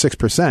about over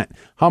 6%.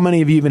 How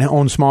many of you even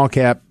own small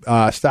cap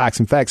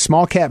stocks? In fact,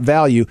 small cap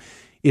value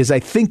is,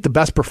 I think, the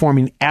best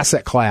performing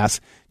asset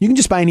class. You can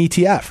just buy an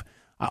ETF.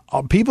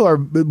 People are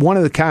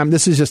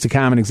this is just a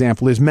common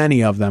example. There's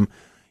many of them.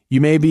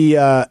 You may be,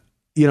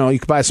 you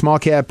could buy a small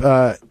cap,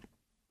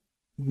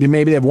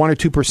 maybe they have 1 or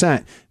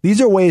 2%. These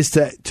are ways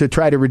to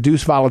try to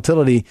reduce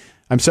volatility.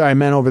 I'm sorry, I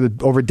meant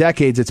over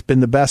decades, it's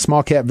been the best.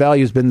 Small cap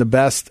value has been the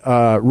best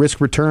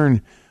risk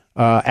return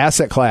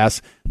asset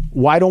class.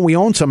 Why don't we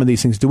own some of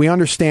these things? Do we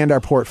understand our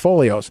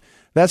portfolios?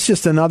 That's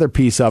just another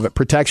piece of it.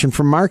 Protection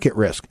from market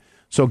risk.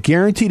 So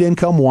guaranteed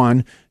income,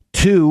 1.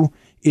 2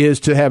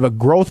 is to have a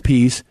growth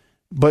piece,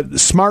 but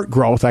smart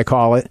growth, I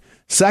call it.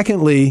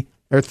 Secondly,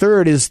 or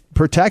third is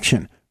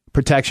protection.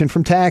 Protection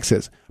from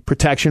taxes,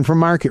 protection from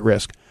market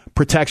risk,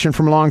 protection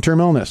from long-term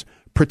illness,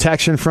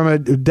 protection from a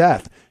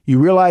death. You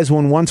realize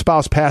when one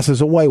spouse passes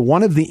away,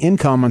 one of the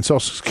income on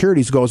Social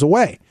Security goes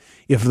away.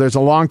 If there's a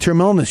long-term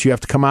illness, you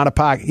have to come out of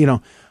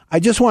pocket. I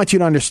just want you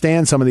to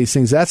understand some of these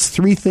things. That's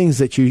 3 things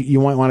that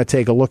you might want to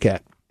take a look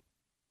at.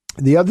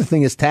 The other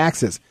thing is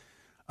taxes.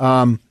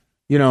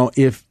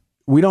 If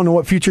we don't know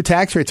what future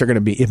tax rates are going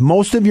to be. If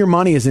most of your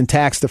money is in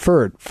tax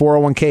deferred,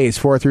 401ks,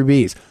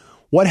 403bs,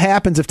 what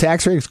happens if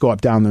tax rates go up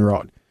down the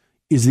road?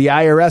 Is the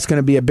IRS going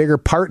to be a bigger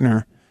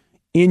partner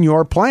in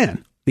your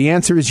plan? The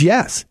answer is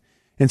yes.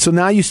 And so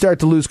now you start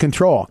to lose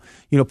control.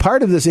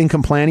 Part of this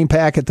income planning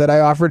packet that I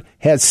offered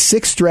has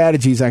 6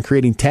 strategies on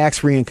creating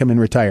tax-free income in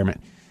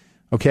retirement.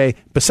 Okay.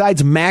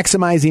 Besides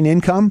maximizing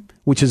income,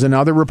 which is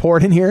another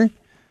report in here,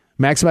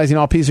 maximizing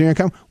all pieces of your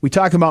income, we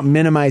talk about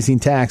minimizing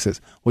taxes.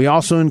 We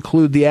also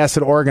include the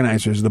asset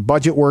organizers, the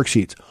budget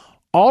worksheets.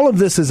 All of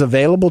this is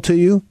available to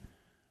you,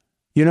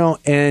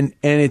 and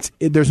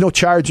there's no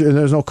charge and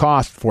there's no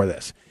cost for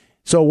this.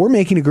 So we're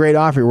making a great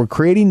offer. We're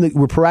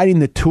providing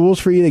the tools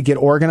for you to get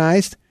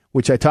organized,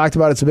 which I talked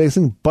about. It's the biggest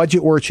thing.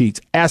 Budget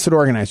worksheets, asset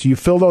organizers. You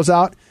fill those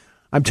out.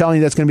 I'm telling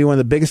you, that's going to be one of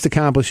the biggest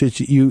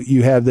accomplishments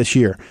you have this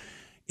year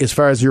as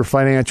far as your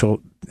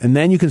financial. And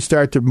then you can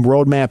start to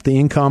roadmap the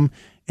income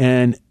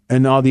and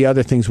all the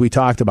other things we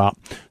talked about.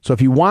 So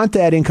if you want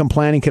that income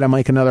planning kit, I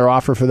make another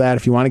offer for that.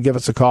 If you want to give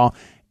us a call,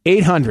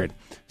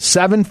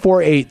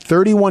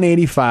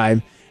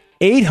 800-748-3185,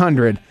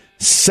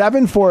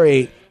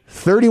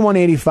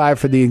 800-748-3185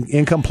 for the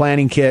income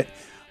planning kit.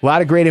 A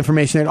lot of great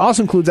information there. It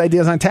also includes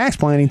ideas on tax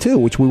planning too,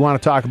 which we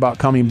want to talk about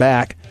coming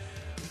back.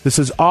 This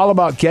is all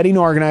about getting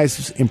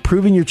organized,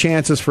 improving your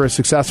chances for a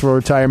successful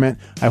retirement.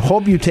 I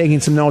hope you're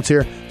taking some notes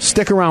here.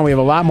 Stick around. We have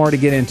a lot more to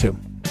get into.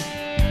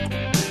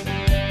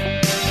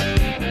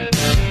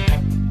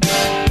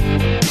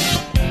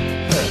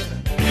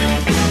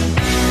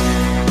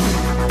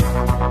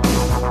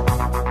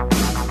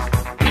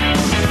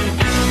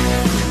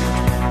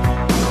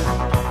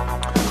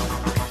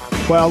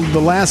 Well,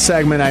 the last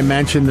segment I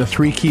mentioned the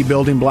 3 key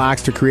building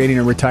blocks to creating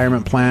a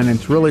retirement plan. And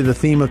it's really the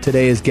theme of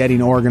today is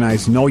getting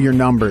organized, know your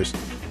numbers.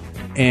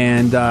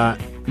 And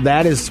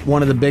that is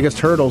one of the biggest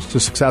hurdles to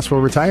successful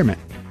retirement.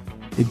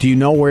 Do you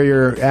know where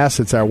your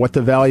assets are, what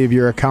the value of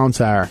your accounts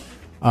are?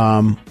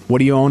 What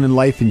do you own in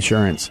life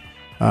insurance?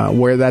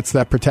 Where that's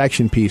that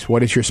protection piece. What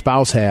does your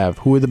spouse have?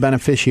 Who are the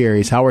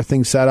beneficiaries? How are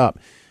things set up?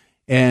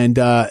 And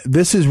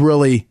this is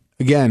really,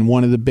 again,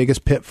 one of the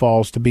biggest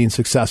pitfalls to being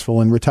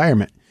successful in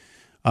retirement.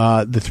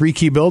 The 3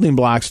 key building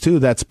blocks, too,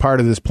 that's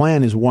part of this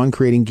plan is 1,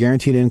 creating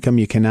guaranteed income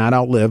you cannot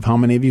outlive. How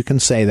many of you can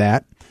say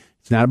that?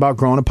 It's not about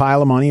growing a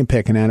pile of money and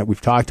picking at it.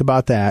 We've talked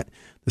about that.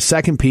 The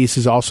second piece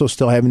is also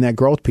still having that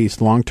growth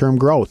piece, long-term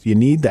growth. You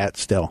need that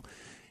still.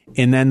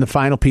 And then the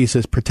final piece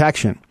is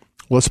protection.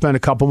 We'll spend a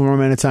couple more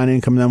minutes on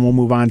income, then we'll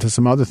move on to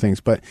some other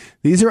things. But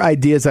these are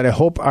ideas that I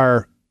hope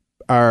are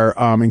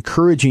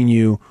encouraging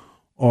you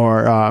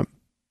or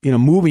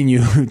moving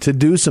you to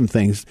do some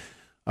things.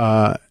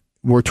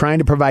 we're trying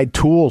to provide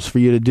tools for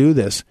you to do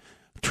this,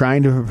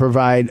 trying to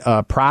provide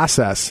a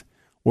process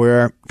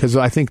where, because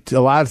I think a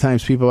lot of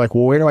times people are like,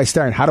 well, where do I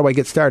start? How do I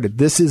get started?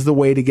 This is the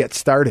way to get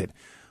started.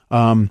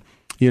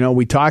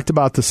 We talked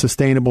about the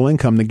sustainable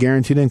income, the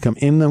guaranteed income,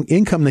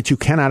 income that you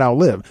cannot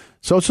outlive.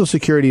 Social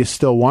Security is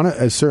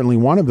certainly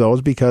one of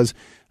those, because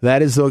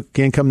that is the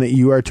income that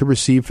you are to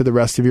receive for the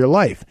rest of your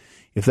life.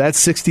 If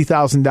that's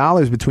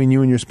 $60,000 between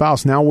you and your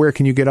spouse, now where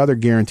can you get other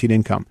guaranteed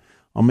income?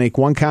 I'll make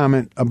one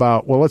comment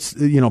about,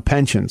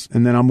 pensions,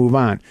 and then I'll move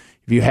on.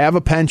 If you have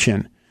a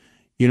pension,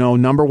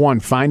 number one,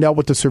 find out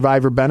what the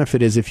survivor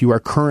benefit is if you are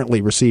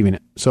currently receiving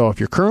it. So if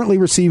you're currently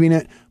receiving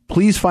it,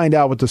 please find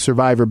out what the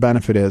survivor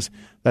benefit is.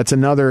 That's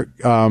another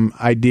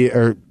idea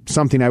or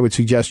something I would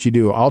suggest you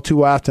do. All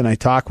too often, I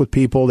talk with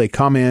people. They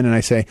come in and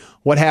I say,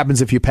 what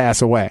happens if you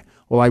pass away?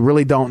 Well, I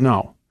really don't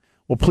know.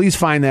 Well, please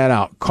find that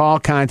out. Call,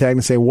 contact,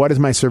 and say, what is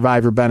my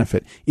survivor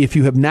benefit? If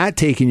you have not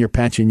taken your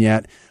pension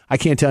yet, I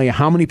can't tell you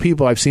how many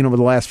people I've seen over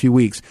the last few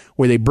weeks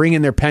where they bring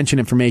in their pension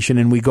information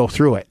and we go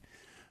through it.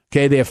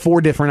 Okay, they have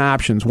 4 different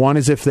options. One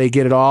is if they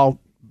get it all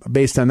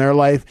based on their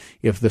life.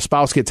 If the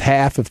spouse gets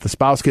half, if the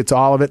spouse gets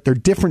all of it, they're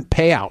different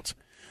payouts.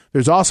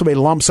 There's also a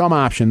lump sum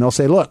option. They'll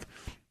say, look,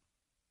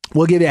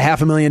 we'll give you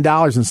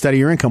 $500,000 instead of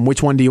your income.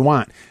 Which one do you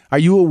want? Are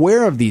you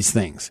aware of these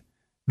things?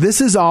 This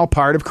is all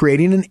part of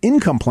creating an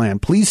income plan.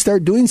 Please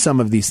start doing some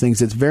of these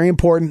things. It's very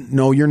important.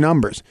 Know your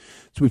numbers.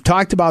 So we've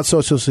talked about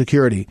Social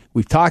Security.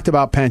 We've talked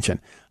about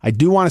pension. I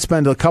do want to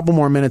spend a couple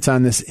more minutes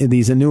on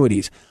these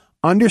annuities.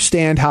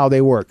 Understand how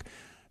they work.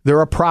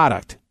 They're a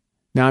product.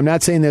 Now, I'm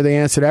not saying they're the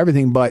answer to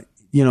everything, but,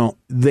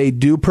 they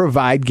do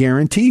provide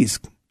guarantees.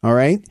 All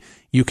right.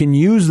 You can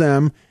use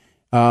them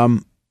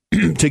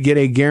to get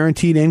a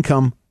guaranteed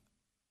income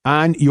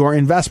on your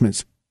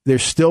investments. They're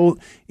still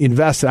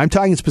invested. I'm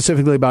talking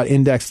specifically about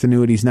indexed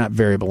annuities, not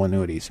variable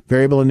annuities.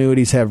 Variable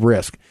annuities have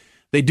risk.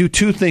 They do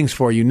 2 things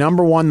for you.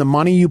 Number one, the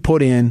money you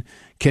put in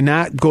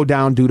cannot go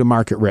down due to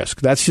market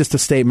risk. That's just a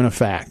statement of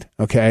fact.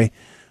 Okay.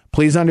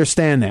 Please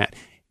understand that.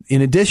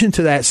 In addition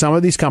to that, some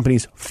of these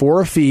companies,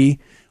 for a fee,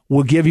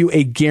 will give you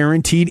a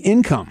guaranteed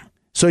income.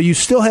 So you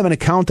still have an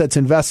account that's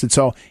invested.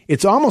 So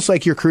it's almost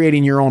like you're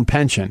creating your own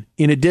pension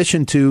in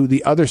addition to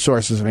the other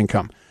sources of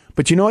income.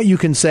 But you know what you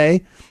can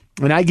say?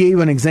 And I gave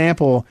an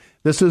example.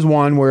 This is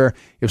one where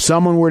if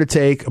someone were to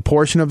take a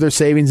portion of their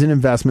savings and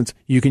investments,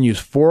 you can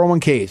use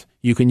 401ks,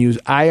 you can use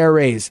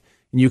IRAs,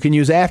 and you can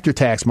use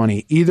after-tax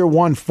money, either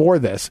one for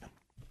this.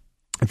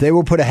 If they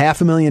will put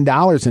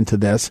 $500,000 into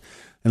this,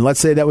 and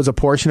let's say that was a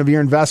portion of your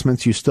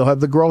investments, you still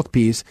have the growth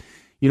piece,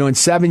 in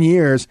 7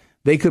 years,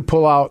 they could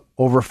pull out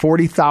over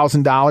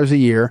 $40,000 a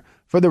year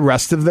for the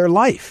rest of their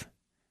life.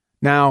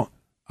 Now,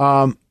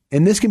 and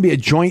this can be a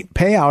joint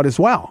payout as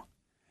well.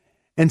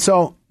 And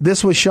so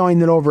this was showing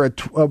that over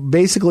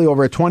basically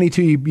over a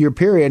 22-year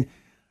period,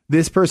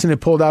 this person had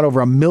pulled out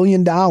over $1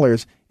 million,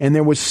 and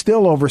there was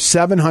still over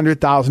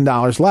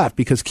 $700,000 left.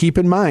 Because keep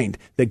in mind,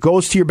 that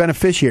goes to your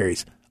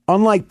beneficiaries.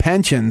 Unlike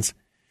pensions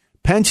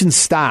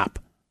stop.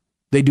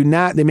 They do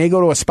not. They may go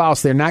to a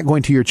spouse. They're not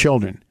going to your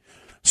children.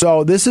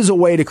 So this is a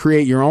way to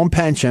create your own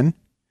pension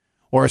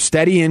or a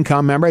steady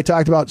income. Remember, I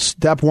talked about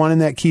step 1 in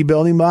that key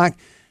building block.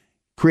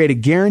 Create a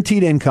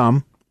guaranteed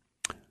income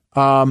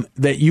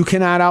that you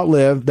cannot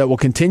outlive, that will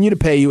continue to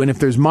pay you. And if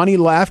there's money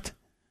left,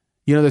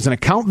 there's an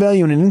account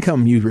value and an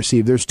income you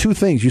receive. There's 2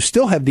 things. You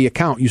still have the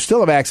account. You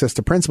still have access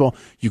to principal.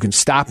 You can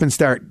stop and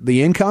start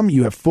the income.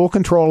 You have full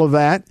control of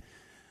that.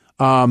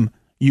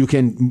 You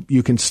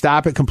can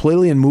stop it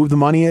completely and move the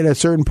money at a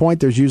certain point.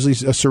 There's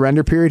usually a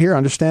surrender period here.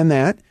 Understand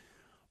that.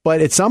 But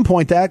at some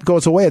point that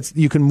goes away.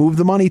 You can move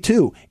the money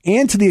too.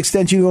 And to the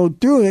extent you go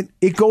through it,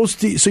 it goes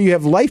to, so you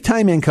have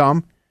lifetime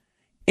income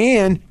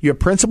and your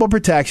principal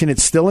protection.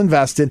 It's still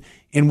invested,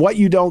 and what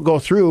you don't go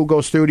through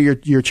goes through to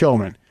your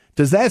children.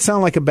 Does that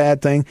sound like a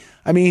bad thing?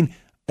 I mean,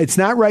 it's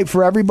not right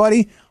for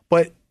everybody,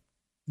 but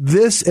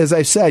this, as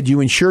I said, you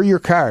insure your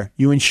car,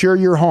 you insure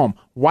your home.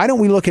 Why don't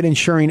we look at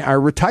insuring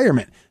our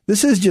retirement?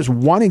 This is just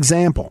one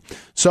example.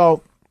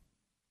 So,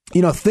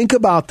 think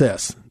about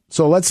this.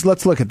 So let's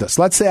look at this.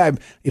 Let's say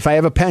if I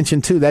have a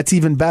pension too, that's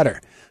even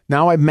better.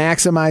 Now I've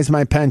maximized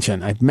my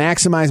pension. I've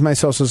maximized my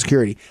Social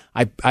Security.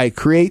 I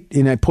create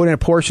and I put in a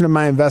portion of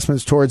my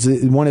investments towards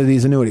one of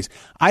these annuities.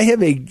 I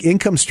have a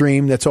income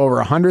stream that's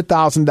over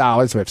 $100,000.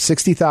 I have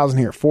 $60,000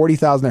 here,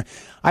 $40,000 there.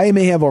 I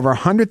may have over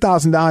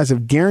 $100,000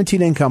 of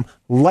guaranteed income,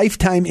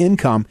 lifetime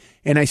income,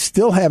 and I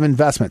still have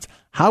investments.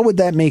 How would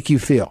that make you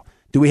feel?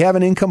 Do we have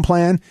an income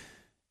plan?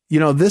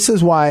 This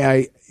is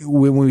why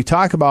when we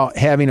talk about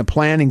having a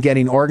plan and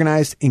getting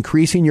organized,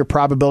 increasing your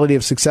probability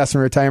of success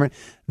in retirement,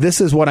 this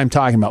is what I'm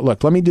talking about.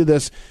 Look, let me do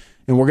this,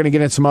 and we're going to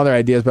get into some other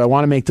ideas, but I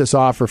want to make this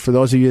offer for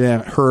those of you that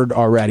haven't heard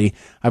already.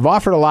 I've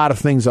offered a lot of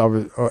things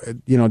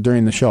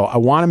during the show. I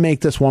want to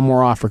make this one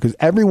more offer because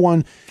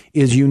everyone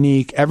is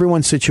unique,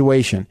 everyone's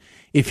situation.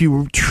 If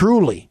you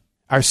truly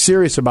are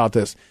serious about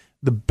this,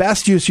 the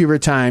best use of your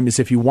time is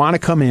if you want to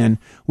come in,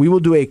 we will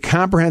do a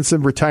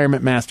comprehensive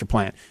retirement master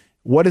plan.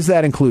 What does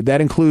that include?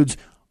 That includes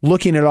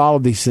looking at all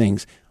of these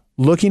things,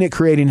 looking at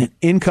creating an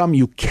income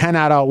you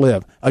cannot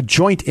outlive, a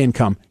joint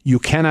income you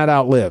cannot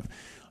outlive.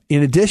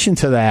 In addition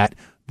to that,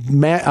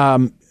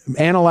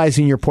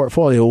 analyzing your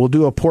portfolio. We'll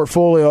do a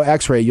portfolio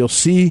x-ray. You'll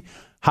see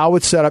how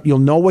it's set up. You'll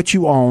know what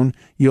you own.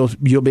 You'll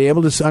be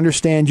able to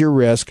understand your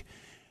risk.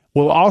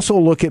 We'll also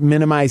look at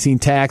minimizing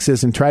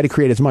taxes and try to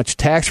create as much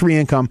tax-free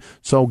income.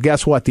 So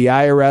guess what? The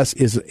IRS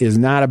is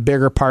not a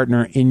bigger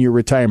partner in your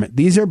retirement.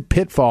 These are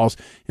pitfalls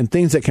and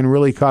things that can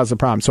really cause a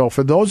problem. So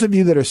for those of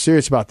you that are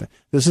serious about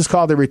this is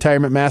called the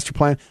Retirement Master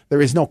Plan. There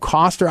is no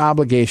cost or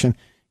obligation.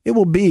 It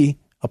will be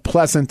a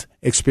pleasant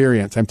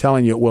experience. I'm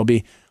telling you, it will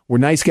be. We're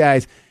nice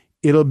guys.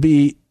 It'll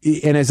be,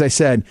 and as I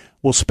said,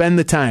 we'll spend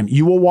the time.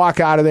 You will walk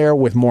out of there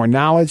with more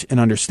knowledge and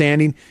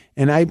understanding.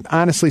 And I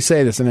honestly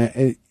say this,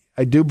 and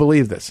I do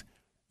believe this.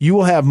 You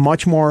will have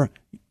much more,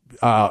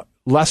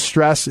 less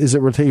stress as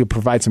it will to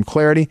provide some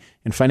clarity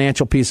and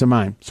financial peace of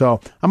mind.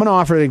 So I'm going to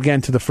offer it again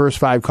to the first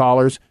 5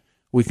 callers.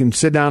 We can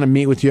sit down and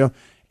meet with you.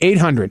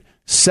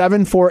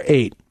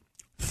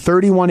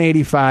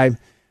 800-748-3185.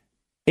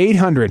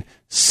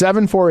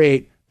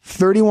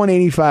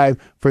 800-748-3185.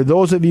 For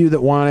those of you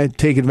that want to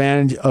take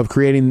advantage of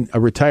creating a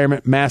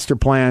retirement master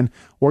plan,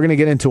 we're going to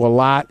get into a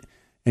lot,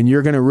 and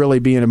you're going to really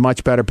be in a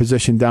much better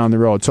position down the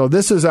road. So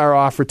this is our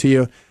offer to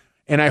you.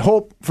 And I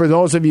hope for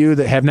those of you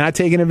that have not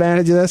taken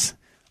advantage of this,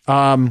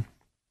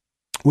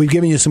 we've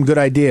given you some good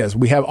ideas.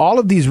 We have all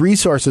of these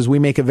resources we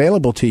make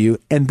available to you,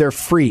 and they're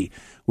free.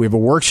 We have a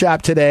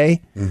workshop today.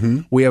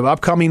 Mm-hmm. We have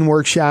upcoming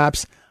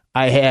workshops.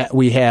 You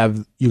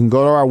can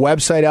go to our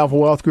website,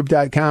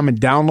 alphawealthgroup.com, and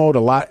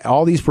download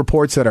all these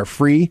reports that are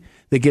free.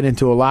 They get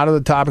into a lot of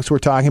the topics we're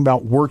talking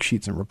about,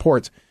 worksheets and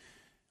reports.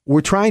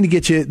 We're trying to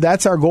get you,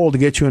 that's our goal, to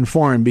get you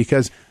informed,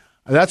 because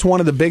that's one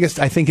of the biggest,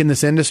 I think, in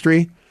this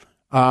industry.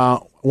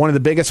 One of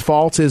the biggest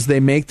faults is they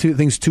make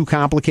things too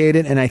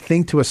complicated, and I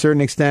think to a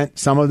certain extent,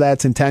 some of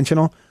that's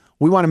intentional.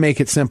 We want to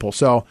make it simple.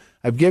 So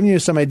I've given you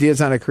some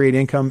ideas on how to create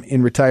income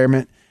in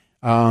retirement.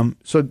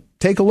 So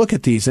take a look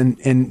at these,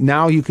 and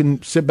now you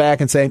can sit back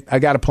and say, I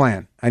got a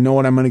plan. I know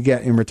what I'm going to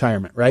get in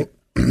retirement, right?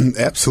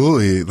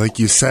 Absolutely. Like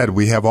you said,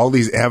 we have all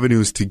these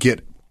avenues to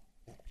get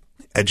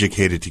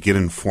educated, to get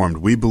informed.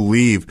 We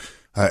believe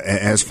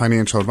as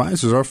financial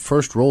advisors, our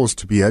first role is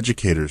to be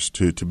educators,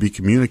 to be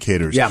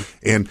communicators. Yeah.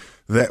 And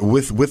that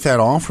with that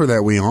offer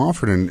that we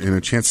offered and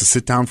a chance to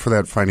sit down for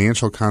that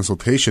financial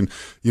consultation,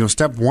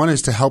 step one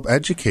is to help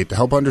educate, to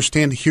help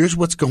understand, here's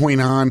what's going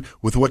on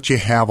with what you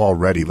have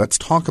already. Let's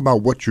talk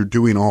about what you're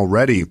doing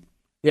already.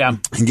 Yeah.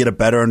 And get a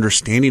better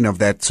understanding of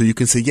that, so you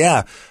can say,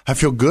 yeah, I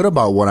feel good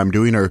about what I'm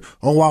doing, or,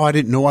 oh, wow, I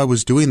didn't know I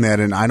was doing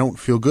that, and I don't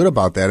feel good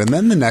about that. And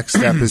then the next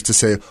step is to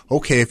say,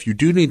 okay, if you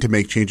do need to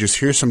make changes,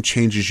 here's some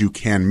changes you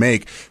can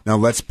make. Now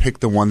let's pick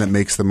the one that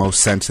makes the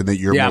most sense and that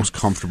you're most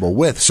comfortable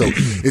with. So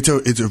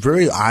it's a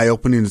very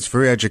eye-opening, it's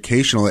very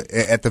educational.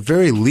 At the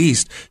very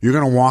least, you're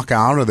going to walk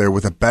out of there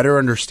with a better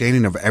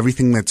understanding of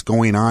everything that's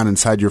going on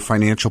inside your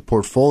financial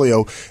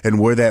portfolio and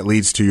where that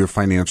leads to your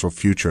financial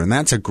future. And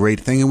that's a great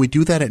thing, and we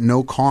do that at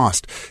no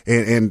cost.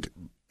 And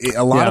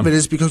a lot of it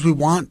is because we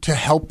want to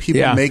help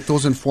people make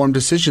those informed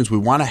decisions. We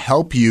want to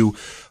help you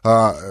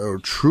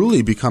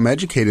truly become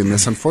educated in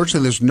this.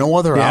 Unfortunately, there's no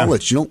other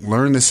outlets. You don't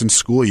learn this in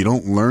school. You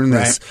don't learn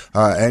this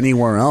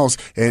anywhere else.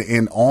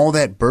 And all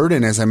that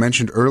burden, as I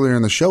mentioned earlier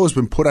in the show, has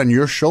been put on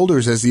your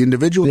shoulders as the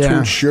individual to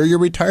ensure your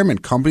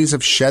retirement. Companies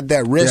have shed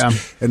that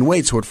risk and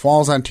weight, so it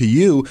falls onto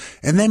you.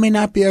 And that may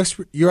not be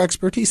your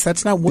expertise.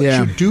 That's not what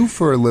you do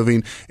for a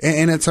living,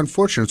 and it's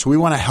unfortunate. So we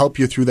want to help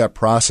you through that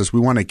process. We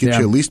want to get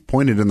you at least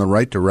pointed in the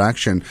right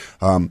direction.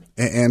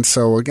 And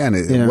so,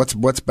 again,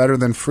 what's better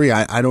than free?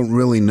 I don't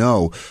really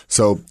know.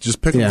 So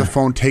just pick up the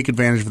phone, take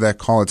advantage of that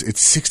call.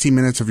 It's 60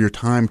 minutes of your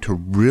time to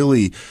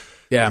really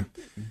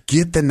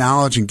get the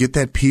knowledge and get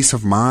that peace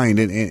of mind.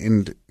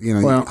 And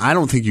I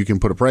don't think you can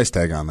put a price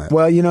tag on that.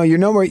 Well, you're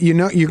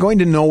going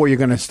to know where you're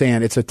going to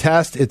stand. It's a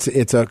test.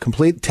 It's a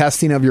complete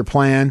testing of your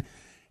plan,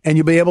 and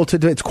you'll be able to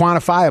do it's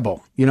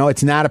quantifiable.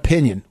 It's not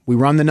opinion. We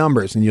run the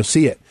numbers, and you'll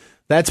see it.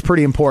 That's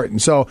pretty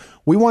important. So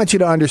we want you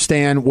to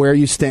understand where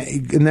you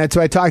stand, and that's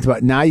what I talked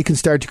about. Now you can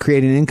start to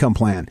create an income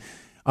plan.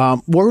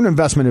 We're an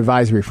investment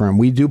advisory firm.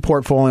 We do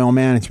portfolio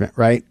management,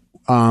 right?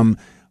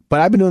 But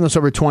I've been doing this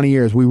over 20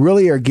 years. We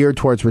really are geared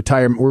towards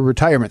retirement. We're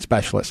retirement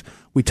specialists.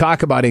 We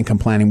talk about income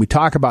planning. We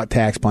talk about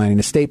tax planning,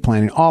 estate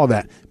planning, all of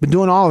that. Been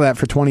doing all of that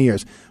for 20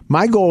 years.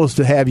 My goal is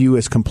to have you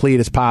as complete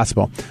as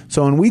possible.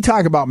 So when we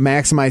talk about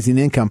maximizing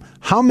income,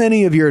 how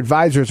many of your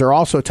advisors are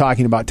also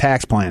talking about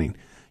tax planning?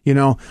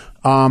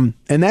 And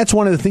that's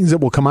one of the things that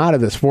will come out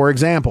of this. For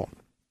example,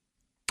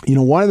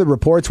 one of the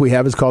reports we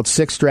have is called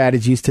 6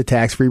 Strategies to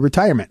Tax-Free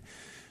Retirement.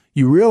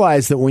 You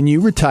realize that when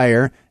you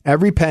retire,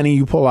 every penny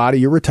you pull out of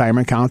your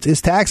retirement account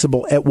is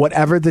taxable at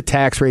whatever the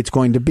tax rate's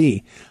going to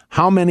be.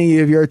 How many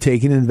of you are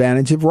taking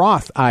advantage of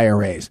Roth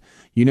IRAs?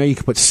 You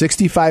can put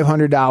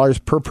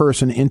 $6,500 per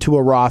person into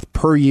a Roth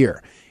per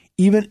year.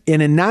 Even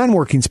a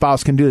non-working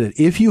spouse can do that.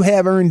 If you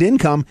have earned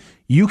income,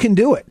 you can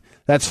do it.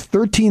 That's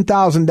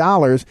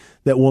 $13,000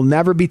 that will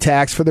never be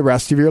taxed for the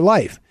rest of your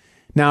life.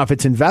 Now, if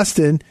it's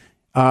invested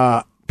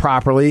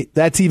properly,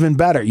 that's even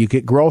better. You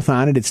get growth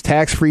on it. It's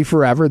tax-free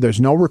forever.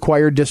 There's no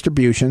required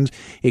distributions.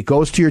 It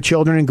goes to your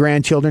children and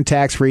grandchildren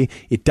tax-free.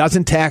 It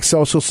doesn't tax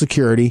Social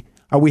Security.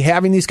 Are we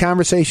having these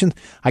conversations?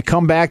 I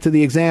come back to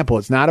the example.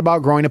 It's not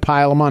about growing a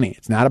pile of money.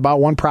 It's not about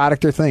one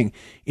product or thing.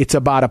 It's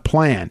about a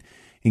plan.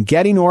 And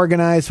getting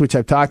organized, which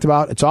I've talked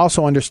about, it's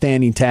also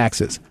understanding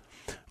taxes.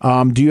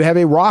 Do you have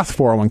a Roth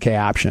 401k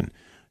option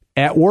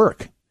at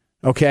work?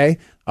 Okay.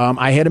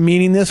 I had a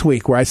meeting this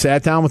week where I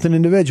sat down with an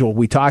individual.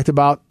 We talked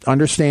about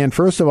understand,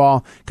 first of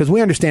all, because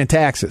we understand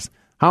taxes.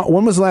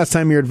 When was the last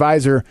time your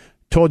advisor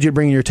told you to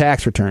bring your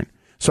tax return?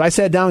 So I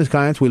sat down with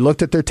clients. We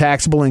looked at their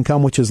taxable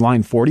income, which is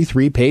line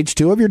 43, page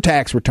 2 of your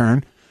tax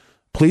return.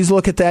 Please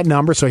look at that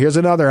number. So here's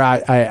another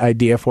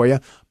idea for you.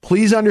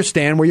 Please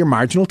understand where your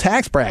marginal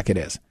tax bracket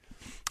is.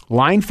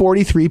 Line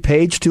 43,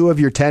 page 2 of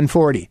your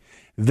 1040.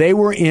 They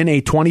were in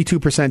a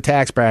 22%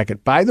 tax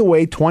bracket. By the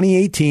way,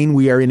 2018,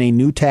 we are in a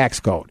new tax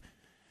code.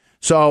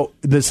 So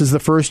this is the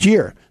first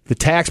year. The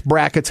tax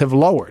brackets have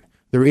lowered.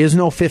 There is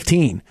no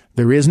 15.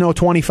 There is no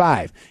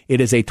 25. It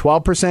is a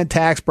 12%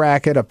 tax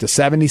bracket up to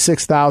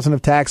 $76,000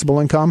 of taxable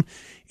income.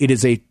 It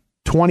is a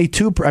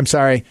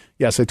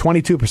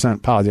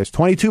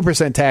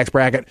 22% tax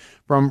bracket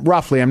from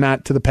roughly, I'm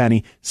not to the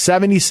penny,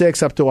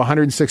 76 up to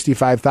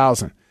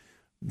 165,000.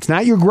 It's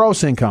not your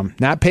gross income,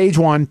 not page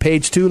 1,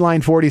 page 2,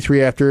 line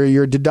 43 after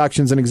your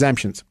deductions and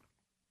exemptions.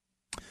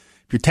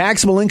 If your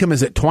taxable income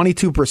is at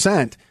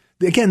 22%,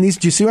 again, do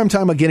you see what I'm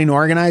talking about getting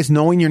organized,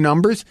 knowing your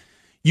numbers?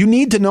 You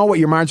need to know what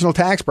your marginal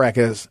tax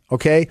bracket is,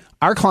 okay?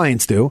 Our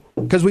clients do,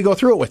 because we go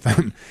through it with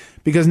them.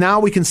 Because now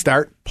we can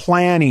start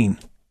planning,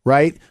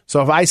 right?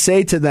 So if I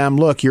say to them,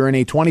 look, you're in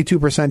a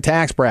 22%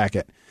 tax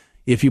bracket.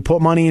 If you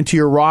put money into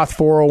your Roth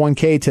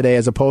 401k today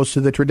as opposed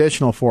to the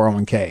traditional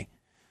 401k,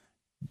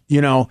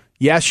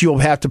 yes, you'll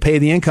have to pay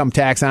the income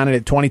tax on it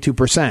at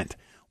 22%.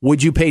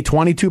 Would you pay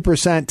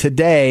 22%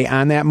 today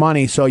on that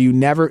money so you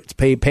never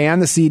pay on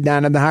the seed,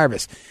 not on the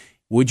harvest?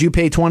 Would you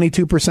pay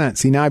 22%?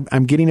 See, now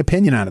I'm getting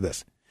opinion out of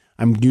this.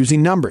 I'm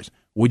using numbers.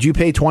 Would you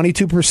pay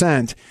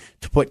 22%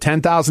 to put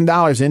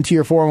 $10,000 into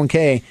your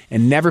 401k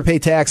and never pay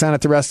tax on it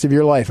the rest of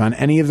your life on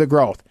any of the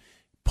growth?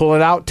 Pull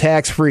it out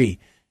tax-free.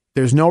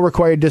 There's no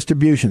required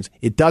distributions.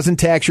 It doesn't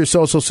tax your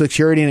Social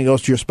Security and it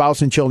goes to your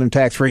spouse and children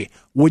tax-free.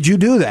 Would you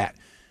do that?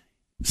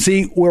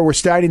 See where we're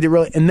starting to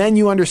really, and then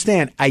you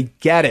understand, I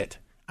get it.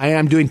 I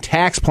am doing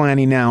tax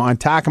planning now on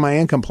top of my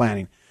income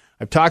planning.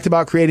 I've talked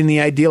about creating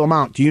the ideal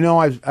amount. Do you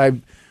know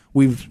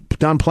we've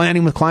done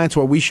planning with clients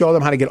where we show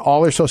them how to get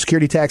all their Social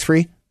Security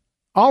tax-free?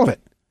 All of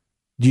it.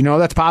 Do you know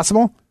that's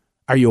possible?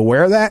 Are you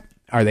aware of that?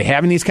 Are they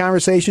having these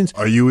conversations?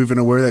 Are you even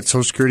aware that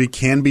Social Security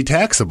can be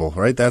taxable,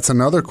 right? That's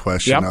another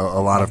question. Yep.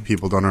 A lot of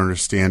people don't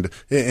understand.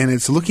 And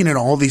it's looking at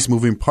all these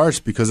moving parts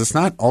because it's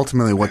not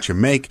ultimately what you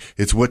make,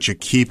 it's what you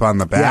keep on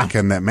the back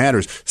end that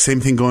matters.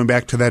 Same thing going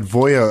back to that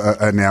Voya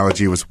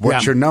analogy was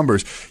what's your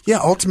numbers? Yeah,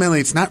 ultimately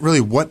it's not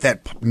really what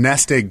that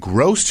nest egg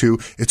grows to,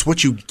 it's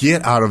what you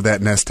get out of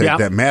that nest egg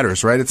that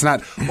matters, right? It's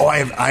not,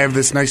 I have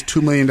this nice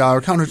 $2 million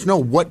account. It's no,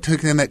 what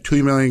can that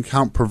 $2 million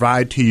account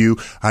provide to you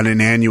on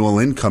an annual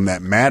income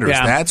that matters?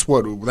 Yeah. That's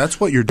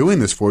what you're doing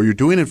this for. You're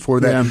doing it for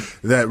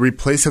that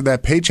replace of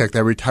that paycheck,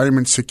 that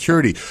retirement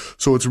security.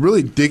 So it's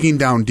really digging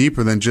down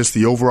deeper than just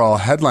the overall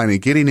headline and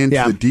getting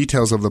into the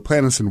details of the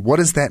plan and saying, what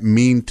does that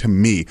mean to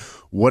me?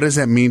 What does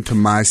that mean to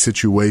my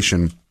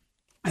situation?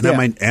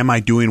 And am I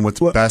doing what's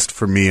best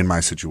for me in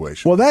my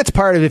situation? Well, that's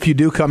part of if you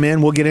do come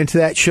in, we'll get into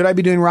that. Should I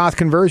be doing Roth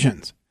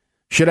conversions?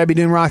 Should I be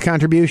doing Roth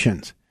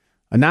contributions?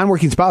 A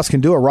non-working spouse can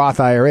do a Roth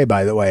IRA,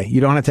 by the way.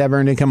 You don't have to have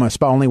earned income.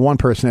 Only one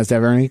person has to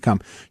have earned income.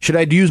 Should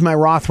I use my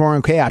Roth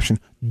 401k option?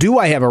 Do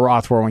I have a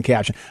Roth 401k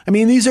option? I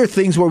mean, these are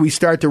things where we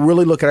start to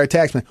really look at our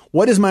tax plan.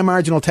 What is my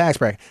marginal tax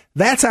bracket?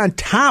 That's on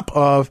top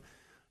of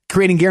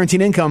creating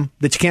guaranteed income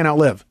that you can't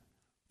outlive.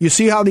 You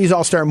see how these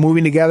all start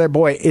moving together?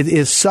 Boy, it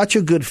is such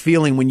a good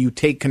feeling when you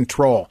take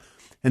control.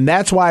 And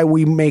that's why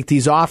we make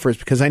these offers,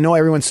 because I know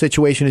everyone's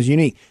situation is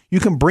unique. You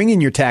can bring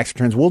in your tax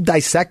returns. We'll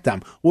dissect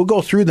them. We'll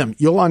go through them.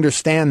 You'll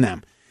understand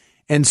them.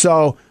 And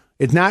so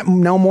it's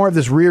no more of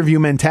this rear view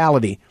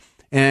mentality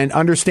and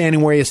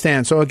understanding where you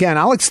stand. So again,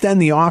 I'll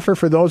extend the offer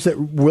for those that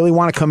really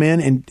want to come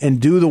in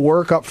and do the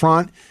work up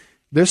front.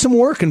 There's some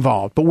work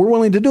involved, but we're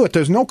willing to do it.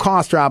 There's no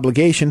cost or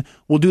obligation.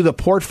 We'll do the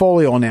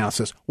portfolio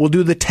analysis. We'll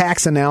do the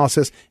tax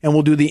analysis, and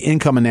we'll do the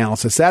income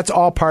analysis. That's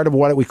all part of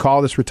what we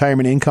call this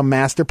retirement income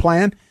master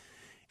plan.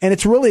 And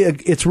it's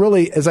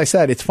really, as I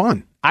said, it's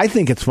fun. I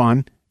think it's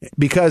fun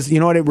because you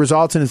know what it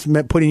results in is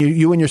putting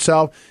you and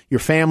yourself,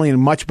 your family in a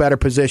much better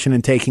position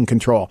and taking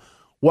control.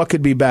 What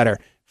could be better?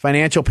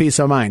 Financial peace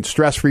of mind,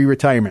 stress-free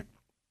retirement.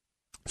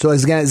 So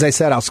as I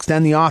said, I'll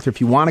extend the offer.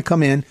 If you want to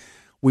come in,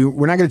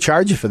 we're not going to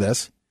charge you for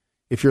this.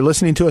 If you're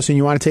listening to us and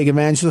you want to take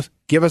advantage of this,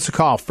 give us a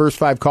call. First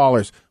 5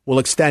 callers, we'll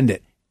extend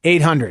it.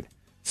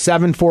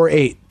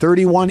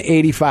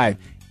 800-748-3185.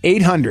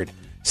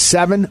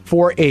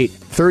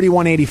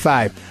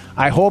 800-748-3185.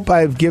 I hope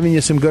I've given you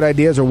some good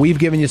ideas, or we've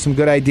given you some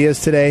good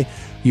ideas today.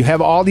 You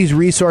have all these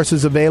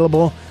resources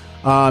available.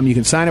 You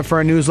can sign up for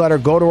our newsletter.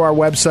 Go to our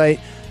website.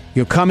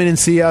 come in and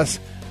see us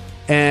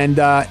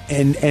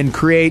and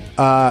create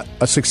a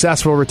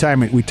successful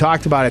retirement. We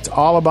talked about it's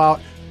all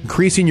about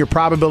increasing your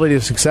probability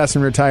of success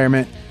in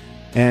retirement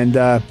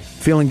and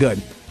feeling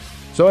good.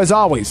 So as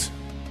always,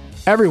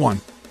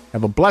 everyone,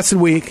 have a blessed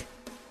week,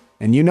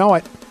 and you know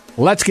it.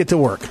 Let's get to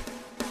work.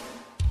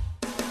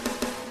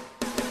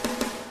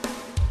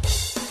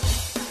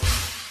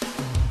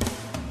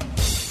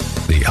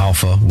 The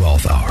Alpha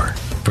Wealth Hour,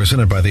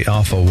 presented by the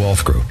Alpha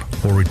Wealth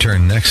Group, will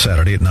return next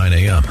Saturday at 9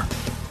 a.m.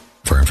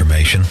 For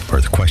information or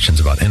the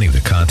questions about any of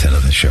the content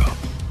of the show,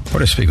 or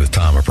to speak with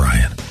Tom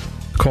O'Brien,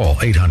 call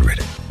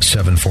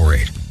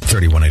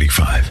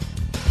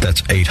 800-748-3185.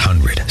 That's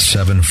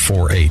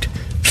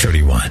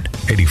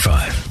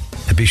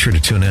 800-748-3185. And be sure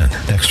to tune in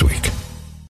next week.